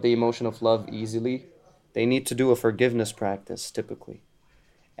bring up the emotion of love easily. They need to do a forgiveness practice typically.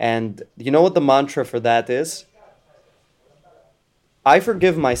 And you know what the mantra for that is? I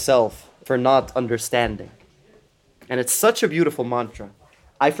forgive myself for not understanding. And it's such a beautiful mantra.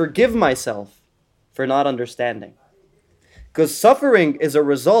 I forgive myself for not understanding. Because suffering is a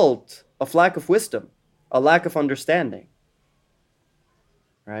result of lack of wisdom, a lack of understanding,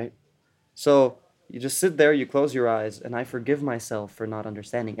 right? So you just sit there, you close your eyes, and I forgive myself for not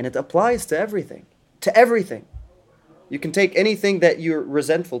understanding. And it applies to everything. To everything. You can take anything that you're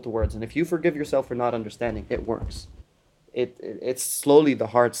resentful towards, and if you forgive yourself for not understanding, it works. It's slowly the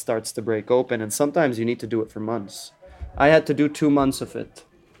heart starts to break open, and sometimes you need to do it for months. I had to do 2 months of it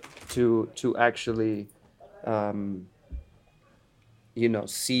to actually, um,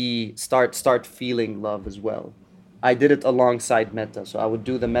 start feeling love as well. I did it alongside metta, so I would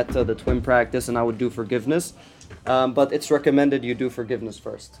do the metta, the twin practice, and I would do forgiveness. But it's recommended you do forgiveness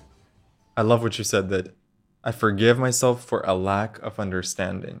first. I love what you said, that I forgive myself for a lack of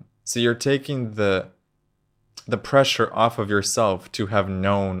understanding. So you're taking the pressure off of yourself to have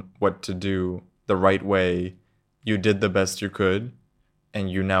known what to do the right way. You did the best you could, and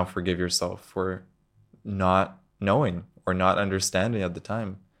you now forgive yourself for not knowing or not understanding at the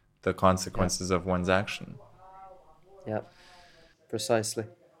time the consequences of one's action. Yeah, precisely.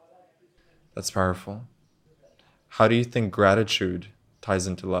 That's powerful. How do you think gratitude ties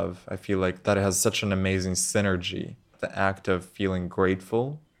into love? I feel like that has such an amazing synergy. The act of feeling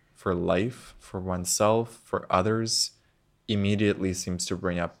grateful for life, for oneself, for others, immediately seems to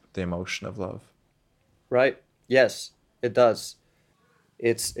bring up the emotion of love. Right? Yes, it does.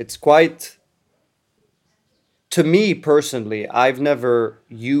 It's quite, to me personally, I've never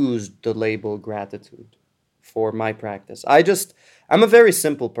used the label gratitude for my practice. I'm a very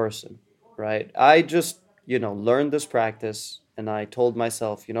simple person, right? I just, learned this practice and I told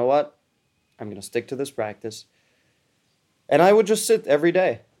myself, you know what? I'm going to stick to this practice. And I would just sit every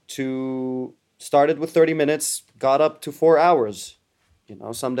day to started with 30 minutes, got up to 4 hours.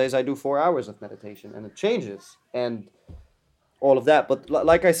 Some days I do 4 hours of meditation and it changes and all of that. But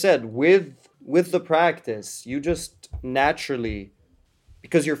like I said, with the practice, you just naturally,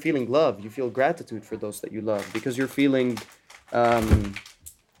 because you're feeling love, you feel gratitude for those that you love. Um,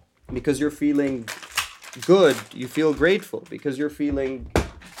 because you're feeling good, you feel grateful. Because you're feeling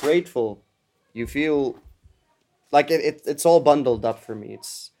grateful, you feel like it's all bundled up for me.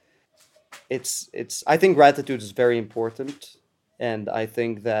 It's I think gratitude is very important, and I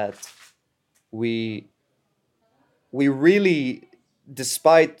think that we we really,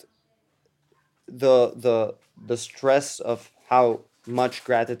 despite the stress of how much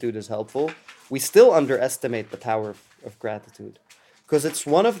gratitude is helpful, we still underestimate the power of gratitude, because it's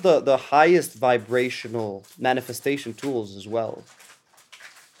one of the highest vibrational manifestation tools as well,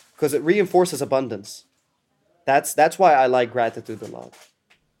 because it reinforces abundance. That's why I like gratitude a lot.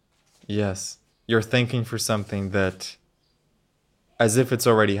 Yes, you're thanking for something that as if it's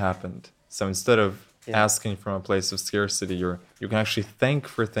already happened. So instead of Yeah. asking from a place of scarcity, you can actually thank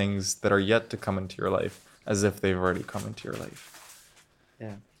for things that are yet to come into your life as if they've already come into your life.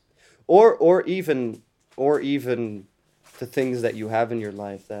 Yeah. Or even the things that you have in your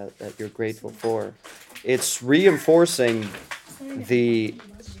life that you're grateful for. It's reinforcing the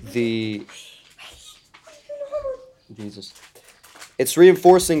Jesus. It's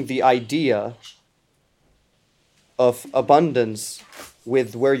reinforcing the idea of abundance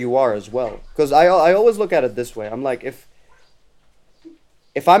with where you are as well. Because I always look at it this way. I'm like, if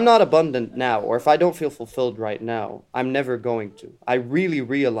I'm not abundant now, or if I don't feel fulfilled right now, I'm never going to. I really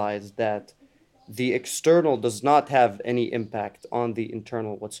realize that the external does not have any impact on the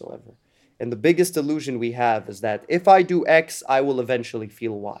internal whatsoever. And the biggest illusion we have is that if I do X, I will eventually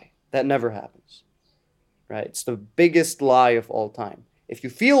feel Y. That never happens, right? It's the biggest lie of all time. If you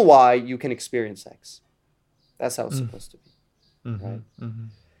feel Y, you can experience X. That's how it's supposed to be, right?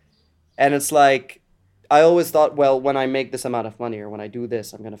 And it's like, I always thought, well, when I make this amount of money or when I do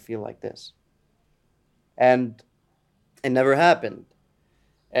this, I'm going to feel like this. And it never happened.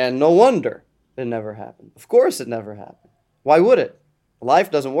 And no wonder it never happened. Of course it never happened. Why would it?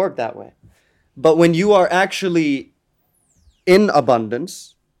 Life doesn't work that way. But when you are actually in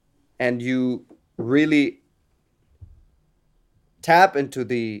abundance and you really tap into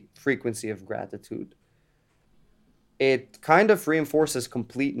the frequency of gratitude, it kind of reinforces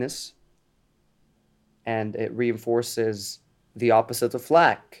completeness, and it reinforces the opposite of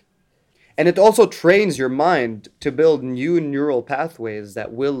lack. And it also trains your mind to build new neural pathways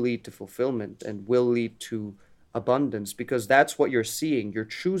that will lead to fulfillment and will lead to abundance, because that's what you're seeing. You're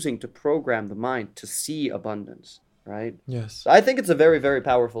choosing to program the mind to see abundance, right? Yes. So I think it's a very, very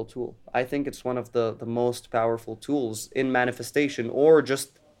powerful tool. I think it's one of the most powerful tools in manifestation, or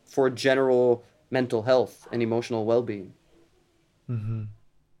just for general mental health and emotional well-being.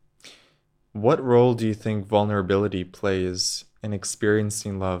 What role do you think vulnerability plays in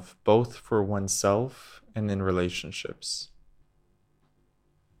experiencing love, both for oneself and in relationships?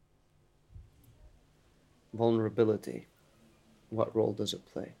 Vulnerability. What role does it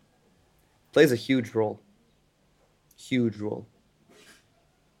play? It plays a huge role. Huge role.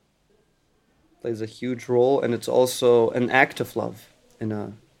 Plays a huge role, and it's also an act of love in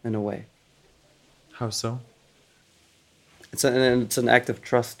a way. How so? It's an act of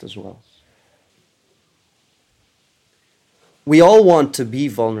trust as well. We all want to be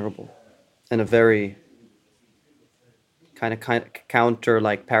vulnerable in a very kind of counter,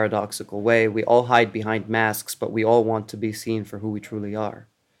 like, paradoxical way. We all hide behind masks, but we all want to be seen for who we truly are.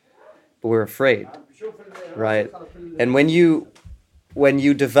 But we're afraid, right? And when you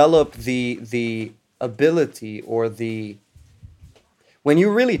develop the ability, or when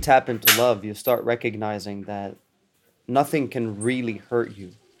you really tap into love, you start recognizing that nothing can really hurt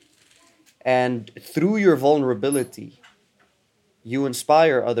you. And through your vulnerability, you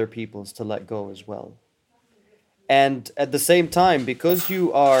inspire other people to let go as well. And at the same time, because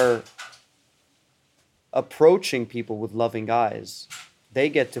you are approaching people with loving eyes, they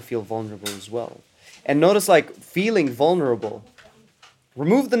get to feel vulnerable as well. And notice, like, feeling vulnerable,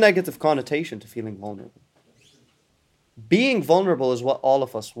 remove the negative connotation to feeling vulnerable. Being vulnerable is what all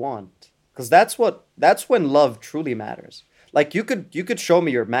of us want, because that's when love truly matters. Like, you could show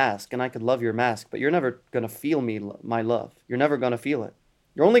me your mask and I could love your mask, but you're never going to feel my love. You're never going to feel it.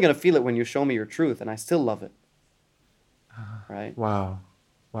 You're only going to feel it when you show me your truth, and I still love it. Right? Wow,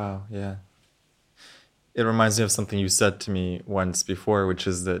 yeah. It reminds me of something you said to me once before, which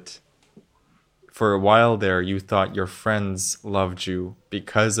is that for a while there, you thought your friends loved you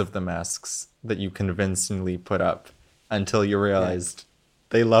because of the masks that you convincingly put up, until you realized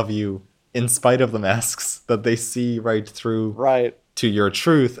they love you in spite of the masks, that they see right through to your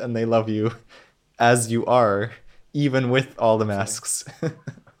truth, and they love you as you are, even with all the masks.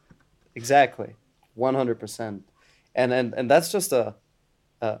 Exactly. 100%. And that's just a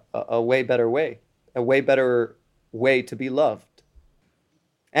way better way. A way better way to be loved.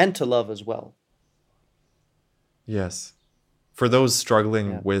 And to love as well. Yes. For those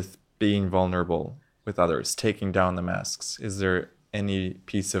struggling with being vulnerable with others, taking down the masks, is there any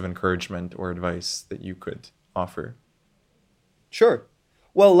piece of encouragement or advice that you could offer? Sure.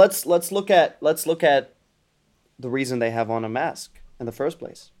 Well, let's look at the reason they have on a mask in the first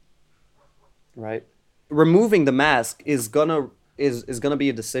place. Right? Removing the mask is gonna be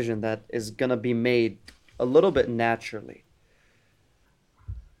a decision that is gonna be made a little bit naturally.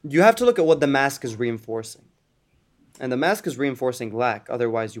 You have to look at what the mask is reinforcing. And the mask is reinforcing lack,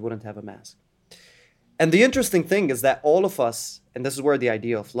 otherwise you wouldn't have a mask. And the interesting thing is that all of us, and this is where the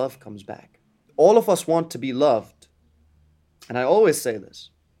idea of love comes back, all of us want to be loved. And I always say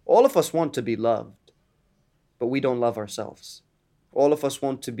this, all of us want to be loved, but we don't love ourselves. All of us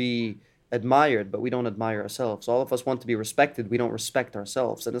want to be admired, but we don't admire ourselves. All of us want to be respected, we don't respect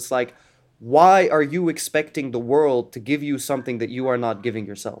ourselves. And it's like, why are you expecting the world to give you something that you are not giving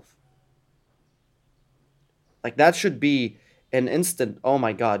yourself? Like, that should be an instant, oh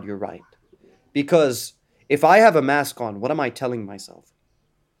my God, you're right. Because if I have a mask on, what am I telling myself?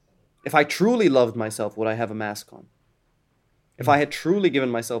 If I truly loved myself, would I have a mask on? If I had truly given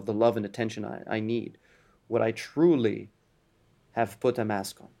myself the love and attention I need, would I truly have put a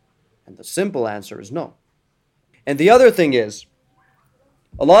mask on? And the simple answer is no. And the other thing is,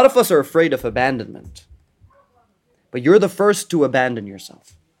 a lot of us are afraid of abandonment. But you're the first to abandon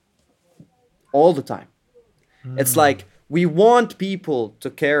yourself. All the time. It's like, we want people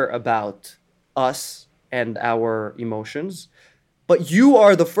to care about us and our emotions, but you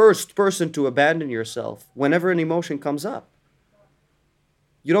are the first person to abandon yourself whenever an emotion comes up.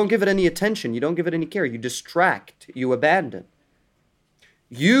 You don't give it any attention. You don't give it any care. You distract. You abandon.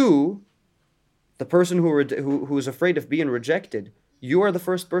 You, the person who is afraid of being rejected, you are the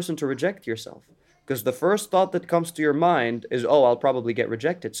first person to reject yourself. Because the first thought that comes to your mind is, oh, I'll probably get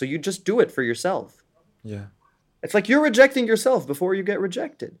rejected. So you just do it for yourself. Yeah. It's like you're rejecting yourself before you get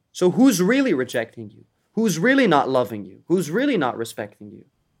rejected. So who's really rejecting you? Who's really not loving you? Who's really not respecting you?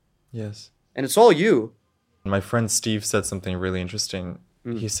 Yes. And it's all you. My friend Steve said something really interesting.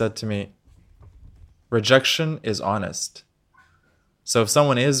 He said to me, rejection is honest. So if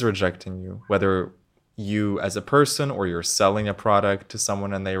someone is rejecting you, whether you as a person or you're selling a product to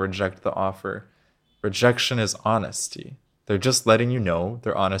someone and they reject the offer, rejection is honesty. They're just letting you know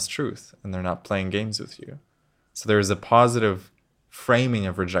their honest truth and they're not playing games with you. So there's a positive framing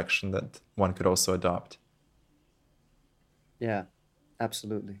of rejection that one could also adopt. Yeah,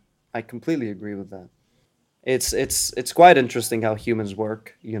 absolutely. I completely agree with that. It's quite interesting how humans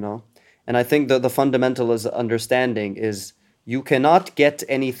work, you know. And I think the fundamental is understanding is you cannot get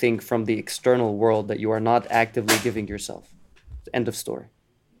anything from the external world that you are not actively giving yourself. End of story.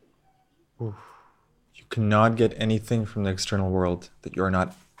 You cannot get anything from the external world that you're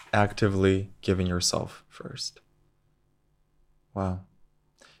not actively giving yourself first. Wow.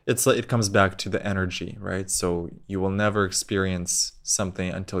 It's like it comes back to the energy, right? So you will never experience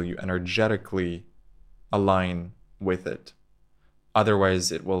something until you energetically align with it.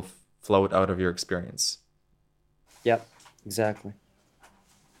 Otherwise, it will float out of your experience. Yep, exactly.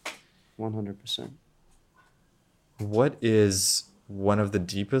 100%. What is one of the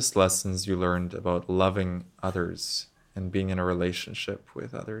deepest lessons you learned about loving others and being in a relationship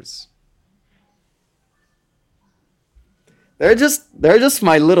with others? They're just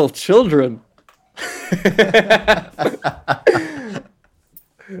my little children.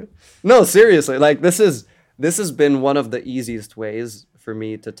 No, seriously, like this has been one of the easiest ways for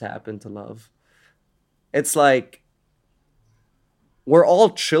me to tap into love. It's like we're all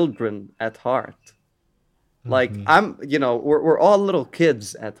children at heart. Like Mm-hmm. we're all little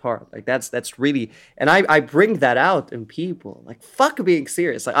kids at heart. Like that's really, and I bring that out in people. Like fuck being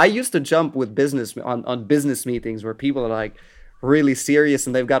serious. Like I used to jump with business on business meetings where people are like really serious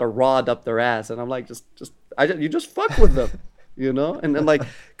and they've got a rod up their ass, and I'm like you just fuck with them, you know, and then like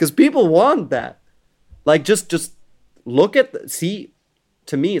because people want that. Like just look at see.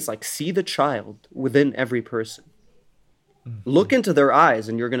 To me, it's like see the child within every person. Look into their eyes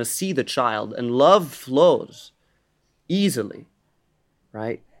and you're going to see the child, and love flows easily,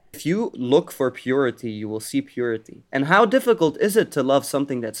 right? If you look for purity, you will see purity. And how difficult is it to love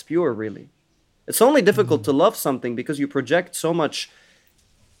something that's pure, really? It's only difficult to love something because you project so much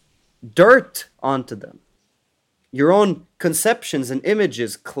dirt onto them. Your own conceptions and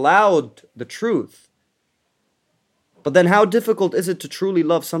images cloud the truth. But then how difficult is it to truly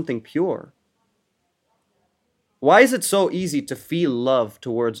love something pure? Why is it so easy to feel love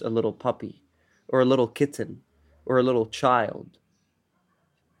towards a little puppy or a little kitten or a little child?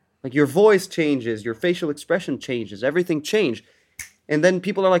 Like your voice changes, your facial expression changes, everything changed. And then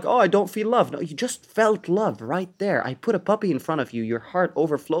people are like, oh, I don't feel love. No, you just felt love right there. I put a puppy in front of you. Your heart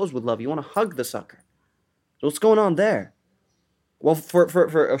overflows with love. You want to hug the sucker. So what's going on there? Well,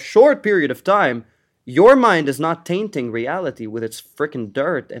 for a short period of time, your mind is not tainting reality with its freaking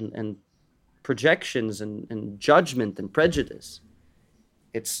dirt and projections and judgment and prejudice.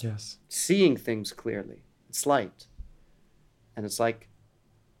 It's Yes. seeing things clearly. It's light. And it's like,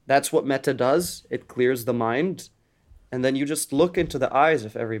 that's what metta does. It clears the mind. And then you just look into the eyes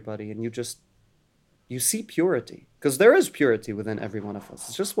of everybody and you see purity. Because there is purity within every one of us.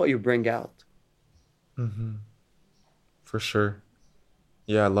 It's just what you bring out. Mm-hmm. For sure.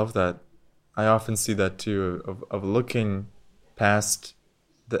 Yeah, I love that. I often see that too, of looking past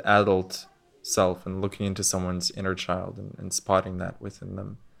the adult self and looking into someone's inner child and spotting that within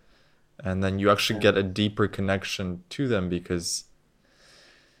them. And then you actually get a deeper connection to them because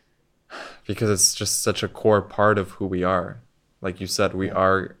it's just such a core part of who we are. Like you said, we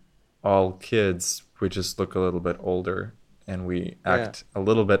are all kids. We just look a little bit older and we act a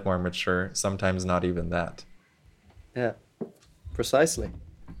little bit more mature, sometimes not even that. Yeah, precisely.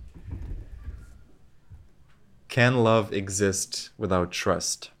 Can love exist without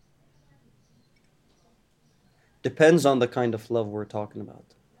trust? Depends on the kind of love we're talking about.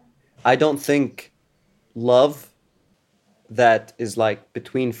 I don't think love that is like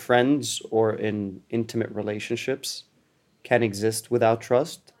between friends or in intimate relationships can exist without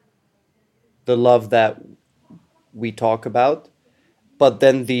trust. The love that we talk about, but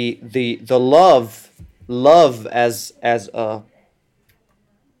then the love as a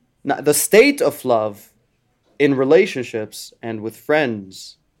the state of love in relationships and with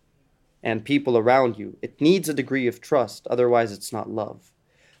friends and people around you, it needs a degree of trust, otherwise it's not love.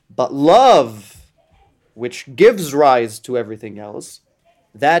 But love, which gives rise to everything else,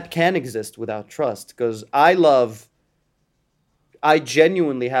 that can exist without trust, because I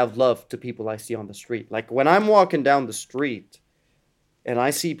genuinely have love to people I see on the street. Like when I'm walking down the street and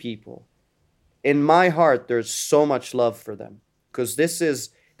I see people, in my heart there's so much love for them, because this is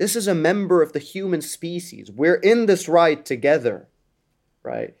a member of the human species. We're in this ride together,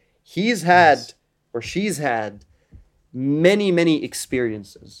 right? He's had or she's had many, many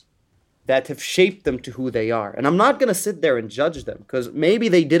experiences that have shaped them to who they are. And I'm not going to sit there and judge them because maybe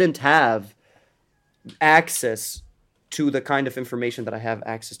they didn't have access to the kind of information that I have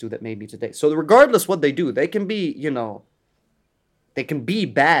access to that made me today. So regardless what they do, they can be, they can be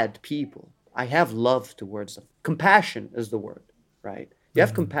bad people. I have love towards them. Compassion is the word, right? You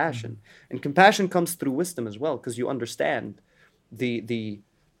have compassion. And compassion comes through wisdom as well, because you understand the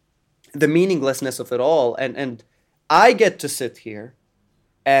meaninglessness of it all. And I get to sit here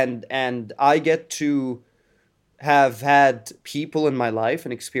and I get to have had people in my life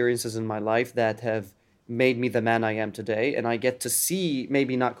and experiences in my life that have made me the man I am today. And I get to see,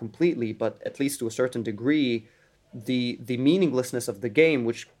 maybe not completely, but at least to a certain degree, the meaninglessness of the game,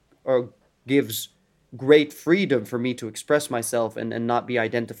 which gives great freedom for me to express myself and not be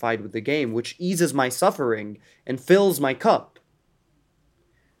identified with the game, which eases my suffering and fills my cup.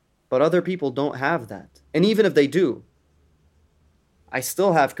 But other people don't have that. And even if they do, I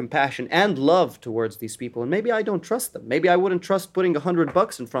still have compassion and love towards these people. And maybe I don't trust them. Maybe I wouldn't trust putting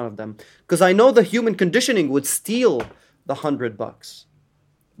 $100 in front of them because I know the human conditioning would steal the $100.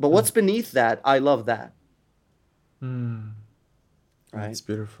 But what's beneath that, I love that. Right? That's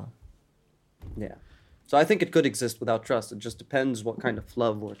beautiful. Yeah. So I think it could exist without trust. It just depends what kind of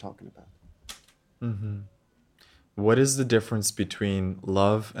love we're talking about. What is the difference between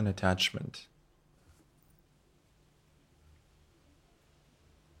love and attachment?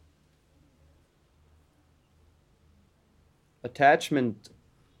 Attachment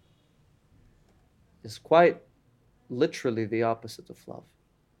is quite literally the opposite of love.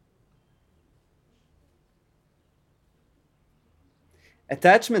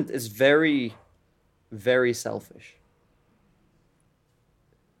 Attachment is very, very selfish.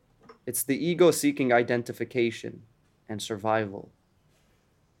 It's the ego seeking identification and survival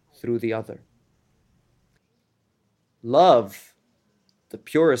through the other. Love, the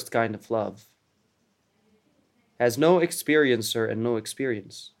purest kind of love, has no experiencer and no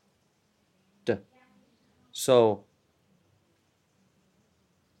experience. So,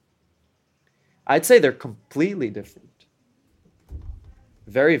 I'd say they're completely different.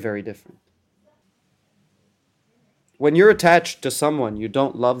 Very, very different. When you're attached to someone, you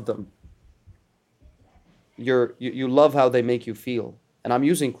don't love them. You love how they make you feel. And I'm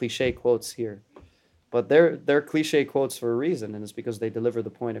using cliche quotes here. But they're cliche quotes for a reason, and it's because they deliver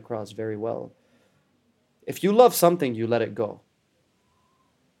the point across very well. If you love something, you let it go.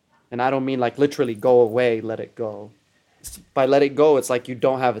 And I don't mean like literally go away, let it go. By let it go, it's like you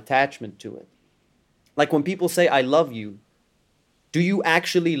don't have attachment to it. Like when people say, I love you, do you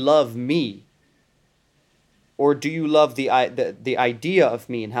actually love me? Or do you love the idea of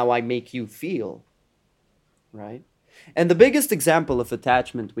me and how I make you feel? Right? And the biggest example of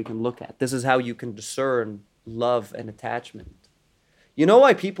attachment we can look at, this is how you can discern love and attachment. You know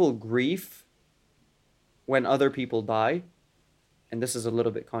why people grieve when other people die? And this is a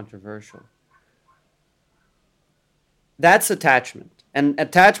little bit controversial. That's attachment. And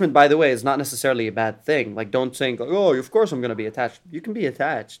attachment, by the way, is not necessarily a bad thing. Like, don't think, oh, of course I'm going to be attached. You can be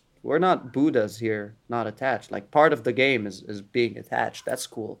attached. We're not Buddhas here, not attached. Like, part of the game is being attached. That's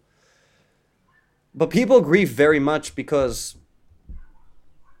cool. But people grieve very much because,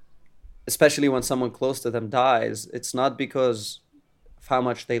 especially when someone close to them dies, it's not because of how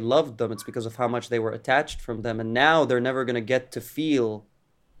much they loved them. It's because of how much they were attached from them. And now they're never going to get to feel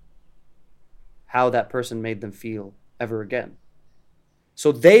how that person made them feel ever again.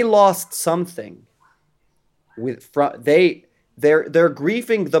 So they lost something. They're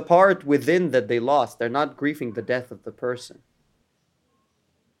grieving the part within that they lost. They're not grieving the death of the person.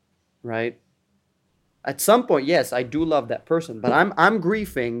 Right? At some point, yes, I do love that person, but I'm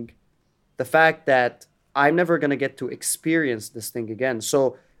grieving the fact that I'm never going to get to experience this thing again.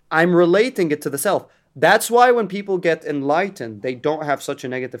 So I'm relating it to the self. That's why when people get enlightened, they don't have such a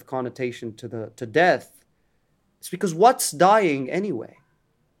negative connotation to death. It's because what's dying anyway?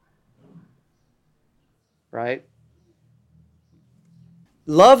 Right?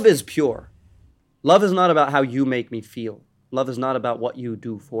 Love is pure. Love is not about how you make me feel. Love is not about what you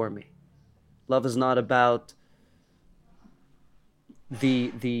do for me. Love is not about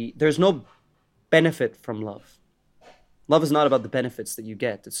there's no benefit from love. Love is not about the benefits that you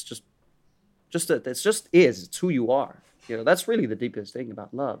get. It's it's who you are. You know, that's really the deepest thing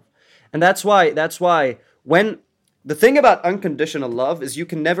about love. And that's why when the thing about unconditional love is you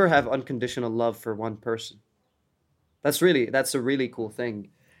can never have unconditional love for one person. That's a really cool thing.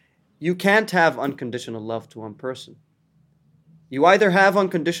 You can't have unconditional love to one person. You either have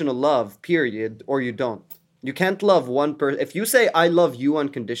unconditional love, period, or you don't. You can't love one person. If you say, I love you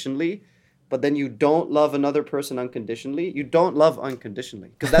unconditionally, but then you don't love another person unconditionally, you don't love unconditionally,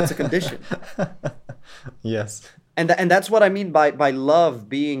 because that's a condition. Yes. And that's what I mean by love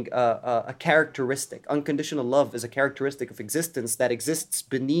being a characteristic. Unconditional love is a characteristic of existence that exists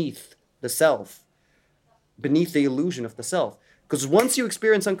beneath the self, beneath the illusion of the self. Because once you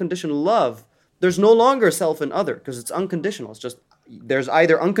experience unconditional love, there's no longer self and other, because it's unconditional. It's just there's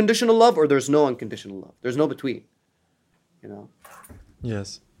either unconditional love or there's no unconditional love. There's no between. You know?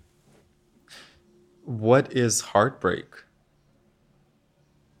 Yes. What is heartbreak?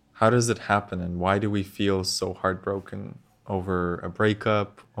 How does it happen, and why do we feel so heartbroken over a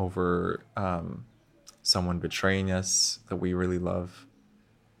breakup, over someone betraying us that we really love?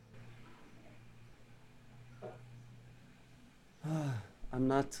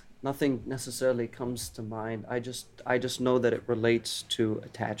 Nothing necessarily comes to mind. I just know that it relates to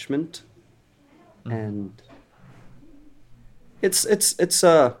attachment, and it's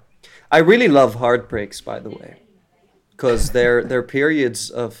I really love heartbreaks, by the way, because they're periods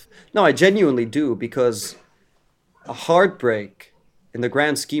of, no, I genuinely do, because a heartbreak in the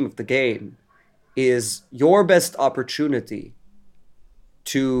grand scheme of the game is your best opportunity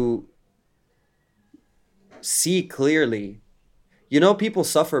to see clearly. You know, people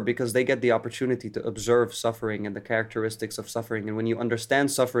suffer because they get the opportunity to observe suffering and the characteristics of suffering. And when you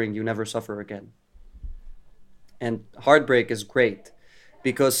understand suffering, you never suffer again. And heartbreak is great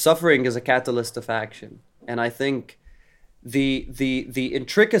because suffering is a catalyst of action. And I think the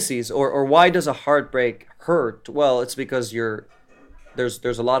intricacies, or why does a heartbreak hurt? Well, it's because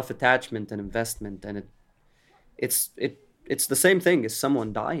there's a lot of attachment and investment, and it's the same thing as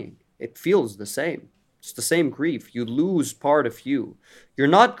someone dying. It feels the same. It's the same grief. You lose part of you. You're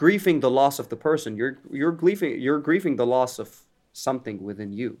not grieving the loss of the person. You're grieving the loss of something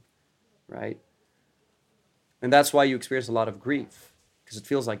within you, right? And that's why you experience a lot of grief, because it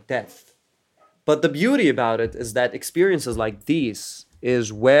feels like death. But the beauty about it is that experiences like these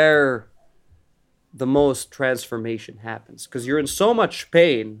is where the most transformation happens, because you're in so much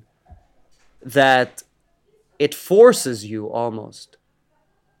pain that it forces you almost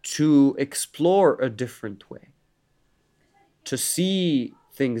to explore a different way, to see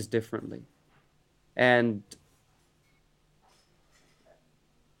things differently, and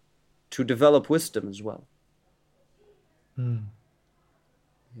to develop wisdom as well. You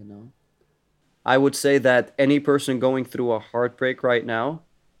know, I would say that any person going through a heartbreak right now,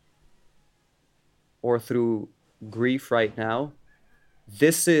 or through grief right now,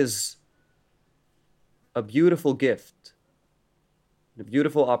 this is a beautiful gift, a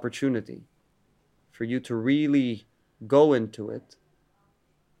beautiful opportunity for you to really go into it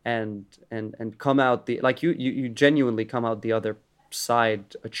and come out you genuinely come out the other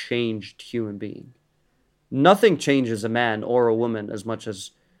side a changed human being. Nothing changes a man or a woman as much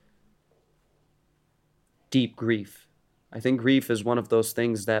as deep grief. I think grief is one of those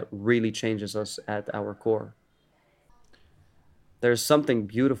things that really changes us at our core. There's something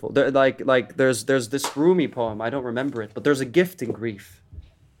beautiful. There's this Rumi poem, I don't remember it, but there's a gift in grief.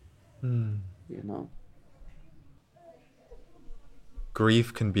 You know?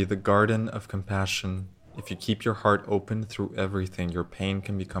 Grief can be the garden of compassion. If you keep your heart open through everything, your pain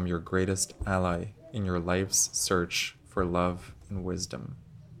can become your greatest ally in your life's search for love and wisdom.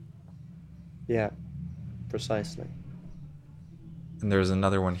 Yeah, precisely. And there's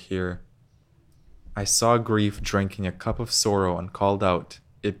another one here. I saw grief drinking a cup of sorrow and called out,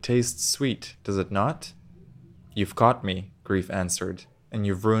 "It tastes sweet, does it not?" "You've caught me," grief answered, "and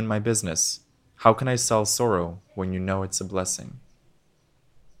you've ruined my business. How can I sell sorrow when you know it's a blessing?"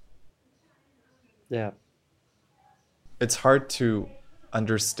 Yeah. It's hard to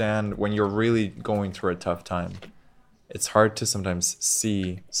understand when you're really going through a tough time. It's hard to sometimes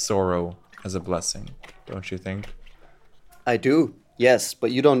see sorrow as a blessing, don't you think? I do, yes,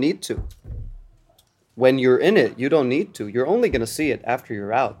 but you don't need to. When you're in it, you don't need to. You're only going to see it after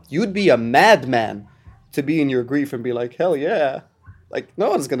you're out. You'd be a madman to be in your grief and be like, hell yeah. Like, no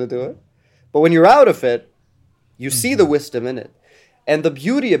one's going to do it. But when you're out of it, you see the wisdom in it. And the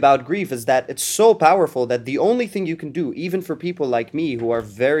beauty about grief is that it's so powerful that the only thing you can do, even for people like me who are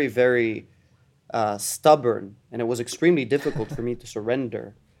very, very stubborn, and it was extremely difficult for me to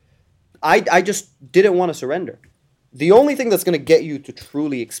surrender, I just didn't want to surrender. The only thing that's going to get you to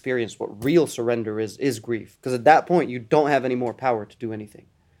truly experience what real surrender is grief. Because at that point, you don't have any more power to do anything.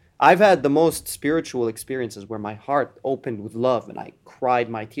 I've had the most spiritual experiences where my heart opened with love and I cried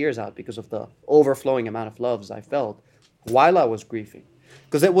my tears out because of the overflowing amount of loves I felt while I was grieving.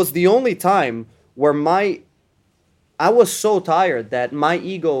 Because it was the only time where I was so tired that my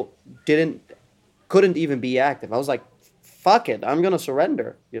ego couldn't even be active. I was like fuck it, I'm gonna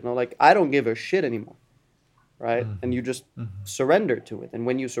surrender. Like, I don't give a shit anymore, right? And you just surrender to it. And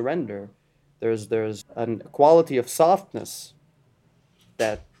when you surrender, there's a quality of softness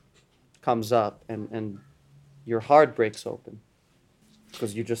that comes up, and your heart breaks open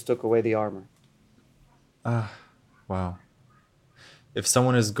because you just took away the armor. Wow. If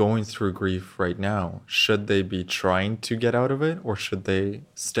someone is going through grief right now, should they be trying to get out of it, or should they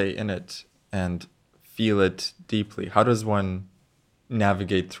stay in it and feel it deeply? How does one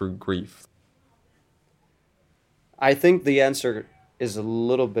navigate through grief? I think the answer is a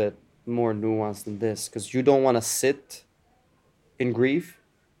little bit more nuanced than this, because you don't want to sit in grief,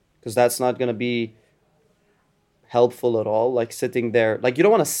 because that's not going to be helpful at all. Like, sitting there, like, you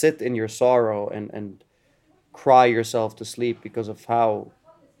don't want to sit in your sorrow and cry yourself to sleep because of how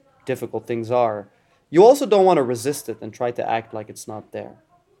difficult things are. You also don't want to resist it and try to act like it's not there.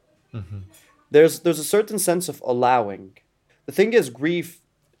 There's a certain sense of allowing. The thing is, grief,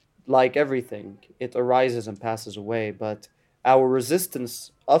 like everything, it arises and passes away, but our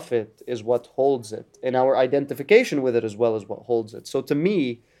resistance of it is what holds it, and our identification with it as well is what holds it. So to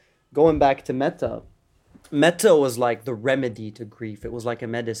me, going back to metta was like the remedy to grief. It was like a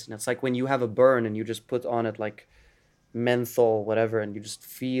medicine. It's like when you have a burn and you just put on it like menthol, whatever, and you just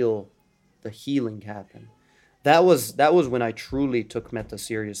feel the healing happen. That was when I truly took metta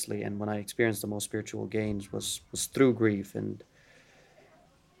seriously, and when I experienced the most spiritual gains was through grief. And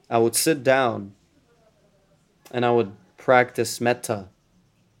I would sit down and I would practice metta,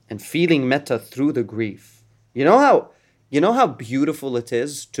 and feeling metta through the grief. You know how beautiful it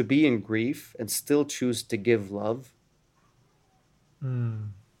is to be in grief and still choose to give love?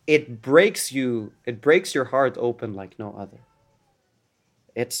 It breaks your heart open like no other.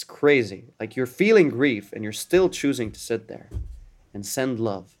 It's crazy. Like, you're feeling grief and you're still choosing to sit there and send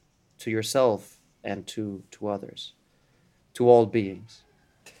love to yourself and to others, to all beings.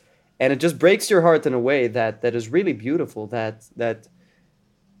 And it just breaks your heart in a way that is really beautiful, that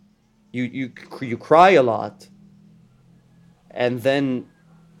you cry a lot, and then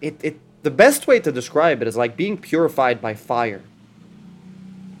the best way to describe it is like being purified by fire.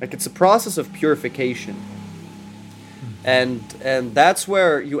 Like, it's a process of purification. And that's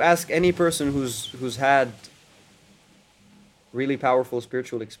where you ask any person who's had really powerful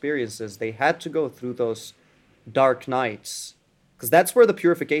spiritual experiences, they had to go through those dark nights, because that's where the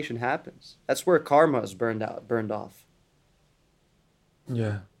purification happens. That's where karma is burned off.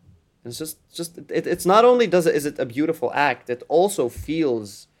 Yeah. It's it's not only is it a beautiful act, it also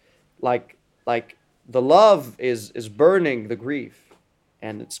feels like the love is burning the grief,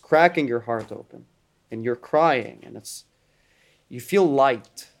 and it's cracking your heart open, and you're crying, and you feel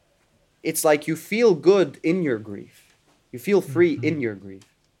light. It's like you feel good in your grief. You feel free in your grief.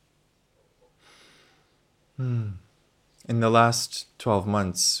 In the last 12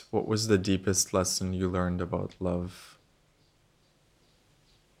 months, what was the deepest lesson you learned about love?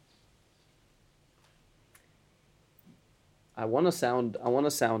 I want to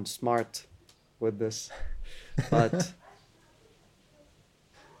sound smart with this, but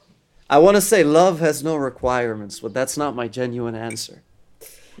I want to say love has no requirements, but that's not my genuine answer.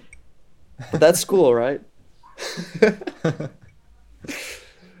 But that's cool, right?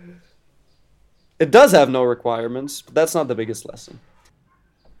 It does have no requirements, but that's not the biggest lesson.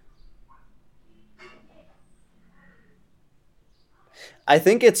 I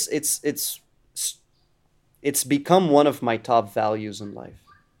think it's become one of my top values in life.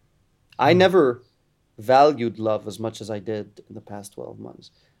 I never valued love as much as I did in the past 12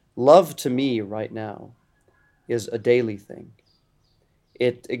 months. Love to me right now is a daily thing.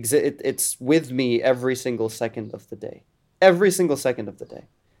 It's with me every single second of the day. Every single second of the day.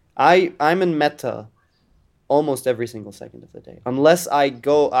 I'm in metta almost every single second of the day. Unless I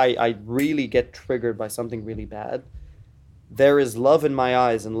really get triggered by something really bad, there is love in my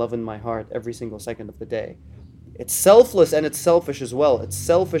eyes and love in my heart every single second of the day. It's selfless and it's selfish as well. It's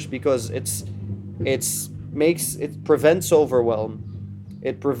selfish because it prevents overwhelm.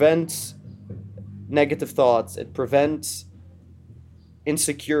 It prevents negative thoughts. It prevents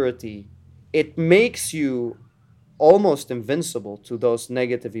insecurity. It makes you almost invincible to those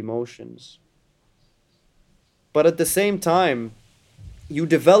negative emotions. But at the same time, you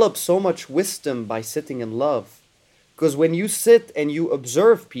develop so much wisdom by sitting in love. Because when you sit and you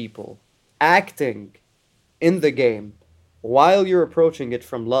observe people acting in the game while you're approaching it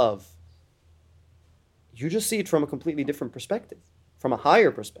from love, you just see it from a completely different perspective, from a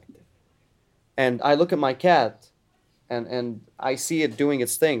higher perspective. And I look at my cat and I see it doing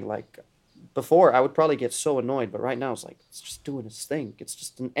its thing. Like, before, I would probably get so annoyed, but right now it's like, it's just doing its thing. It's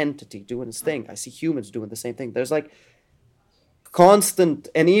just an entity doing its thing. I see humans doing the same thing. There's like constant,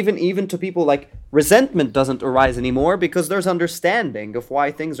 and even to people, like, resentment doesn't arise anymore because there's understanding of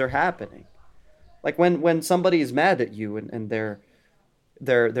why things are happening. Like when somebody is mad at you and they're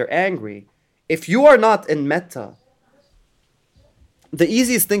angry, if you are not in meta, the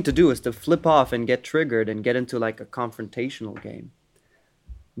easiest thing to do is to flip off and get triggered and get into like a confrontational game.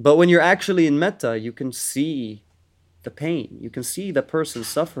 But when you're actually in meta, you can see the pain. You can see the person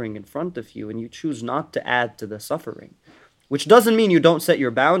suffering in front of you, and you choose not to add to the suffering. Which doesn't mean you don't set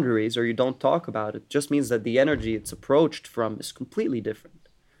your boundaries or you don't talk about it. It just means that the energy it's approached from is completely different.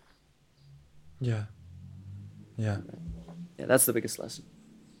 Yeah. Yeah. Yeah, that's the biggest lesson.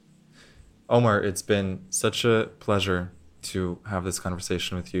 Omar, it's been such a pleasure to have this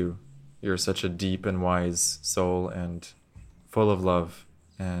conversation with you. You're such a deep and wise soul and full of love.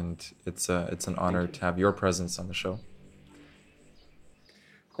 And it's an honor to have your presence on the show.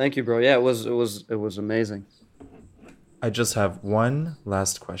 Thank you, bro. Yeah, it was amazing. I just have one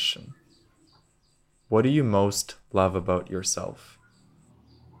last question. What do you most love about yourself?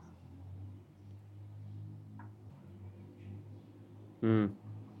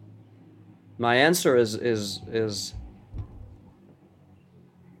 My answer is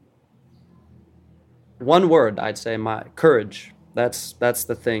one word. I'd say my courage. That's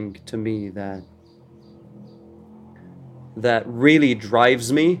the thing to me that really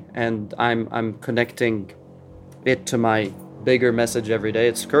drives me, and I'm connecting it to my bigger message every day.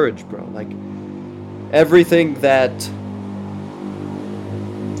 It's courage, bro. Like everything that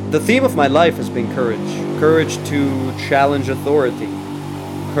the theme of my life has been courage. Courage to challenge authority.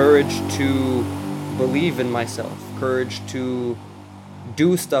 Courage to believe in myself. Courage to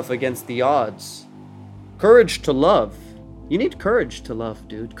do stuff against the odds. Courage to love. You need courage to love,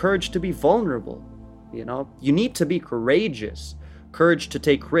 dude. Courage to be vulnerable. You know, you need to be courageous. Courage to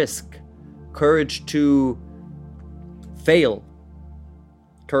take risk. Courage to fail.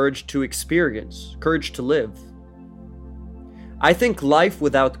 Courage to experience. Courage to live. I think life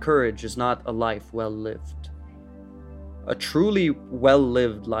without courage is not a life well lived. A truly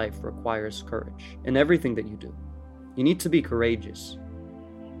well-lived life requires courage in everything that you do. You need to be courageous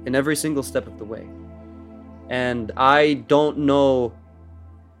in every single step of the way. And I don't know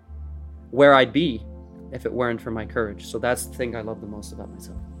where I'd be if it weren't for my courage. So that's the thing I love the most about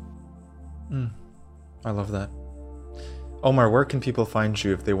myself. I love that. Omar, where can people find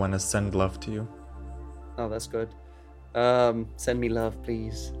you if they want to send love to you? Oh, that's good. Send me love,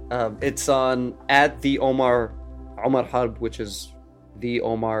 please. It's on at the Omar Harb, which is the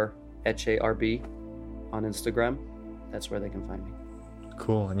Omar Harb on Instagram. That's where they can find me.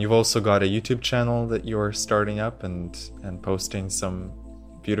 Cool. And you've also got a YouTube channel that you're starting up and posting some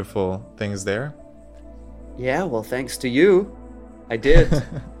beautiful things there. Yeah, well, thanks to you, I did.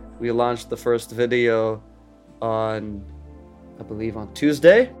 We launched the first video on, I believe, on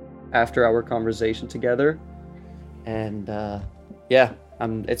Tuesday after our conversation together. And yeah,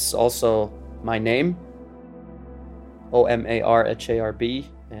 it's also my name, OmarHarb,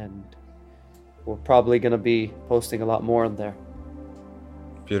 and we're probably going to be posting a lot more on there.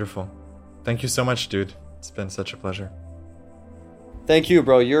 Beautiful. Thank you so much, dude. It's been such a pleasure. Thank you,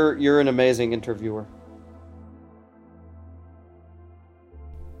 bro. You're an amazing interviewer.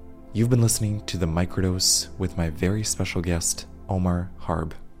 You've been listening to The Microdose with my very special guest, Omar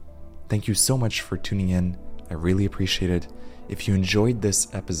Harb. Thank you so much for tuning in. I really appreciate it. If you enjoyed this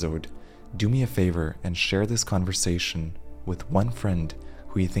episode, do me a favor and share this conversation with one friend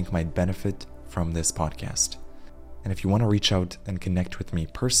who you think might benefit from this podcast. And if you want to reach out and connect with me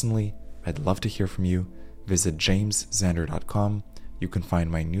personally, I'd love to hear from you. Visit jameszander.com. You can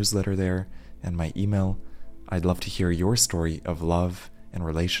find my newsletter there and my email. I'd love to hear your story of love and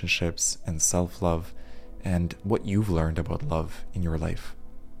relationships and self-love and what you've learned about love in your life.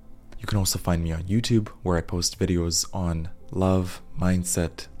 You can also find me on YouTube, where I post videos on love,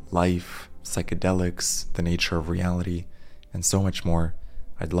 mindset, life, psychedelics, the nature of reality, and so much more.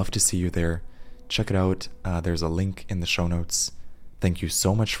 I'd love to see you there. Check it out. There's a link in the show notes. Thank you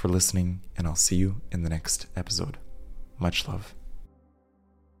so much for listening, and I'll see you in the next episode. Much love.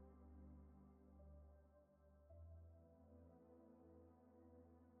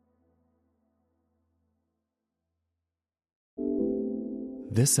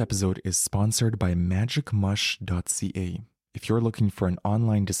 This episode is sponsored by magicmush.ca. If you're looking for an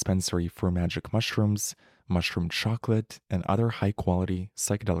online dispensary for magic mushrooms, mushroom chocolate, and other high-quality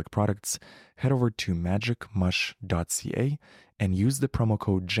psychedelic products, head over to magicmush.ca and use the promo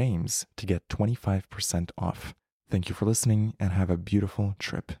code JAMES to get 25% off. Thank you for listening and have a beautiful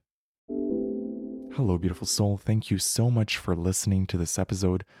trip. Hello, beautiful soul. Thank you so much for listening to this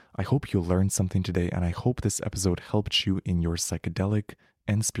episode. I hope you learned something today, and I hope this episode helped you in your psychedelic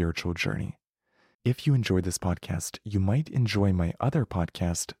and spiritual journey. If you enjoyed this podcast, you might enjoy my other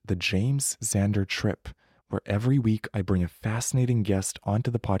podcast, The James Xander Trip, where every week I bring a fascinating guest onto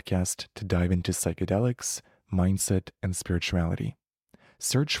the podcast to dive into psychedelics, mindset, and spirituality.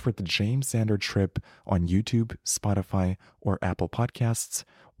 Search for The James Xander Trip on YouTube, Spotify, or Apple Podcasts,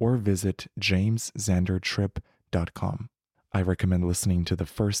 or visit jamesxandertrip.com. I recommend listening to the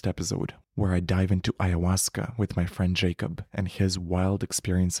first episode, where I dive into ayahuasca with my friend Jacob and his wild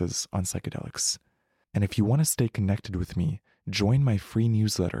experiences on psychedelics. And if you want to stay connected with me, join my free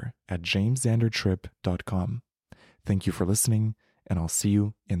newsletter at jamesxandertrip.com. Thank you for listening, and I'll see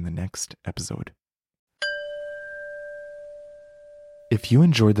you in the next episode. If you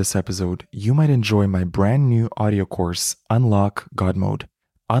enjoyed this episode, you might enjoy my brand new audio course, Unlock God Mode.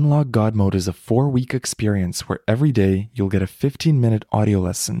 Unlock God Mode is a 4-week experience where every day you'll get a 15-minute audio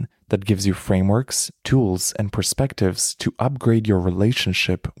lesson that gives you frameworks, tools, and perspectives to upgrade your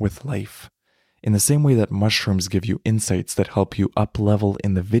relationship with life. In the same way that mushrooms give you insights that help you up-level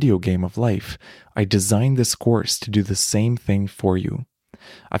in the video game of life, I designed this course to do the same thing for you.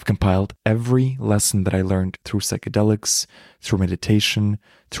 I've compiled every lesson that I learned through psychedelics, through meditation,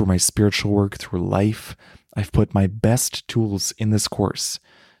 through my spiritual work, through life. I've put my best tools in this course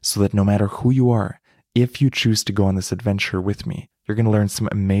so that no matter who you are, if you choose to go on this adventure with me, you're going to learn some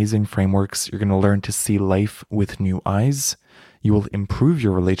amazing frameworks. You're going to learn to see life with new eyes. You will improve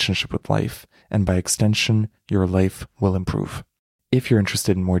your relationship with life, and by extension, your life will improve. If you're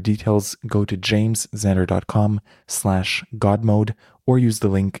interested in more details, go to jamesxander.com/godmode or use the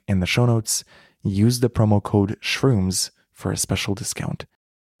link in the show notes. Use the promo code Shrooms for a special discount.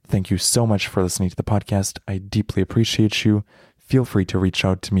 Thank you so much for listening to the podcast. I deeply appreciate you. Feel free to reach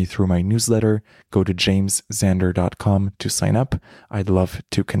out to me through my newsletter. Go to jamesxander.com to sign up. I'd love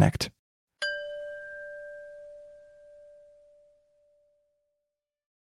to connect.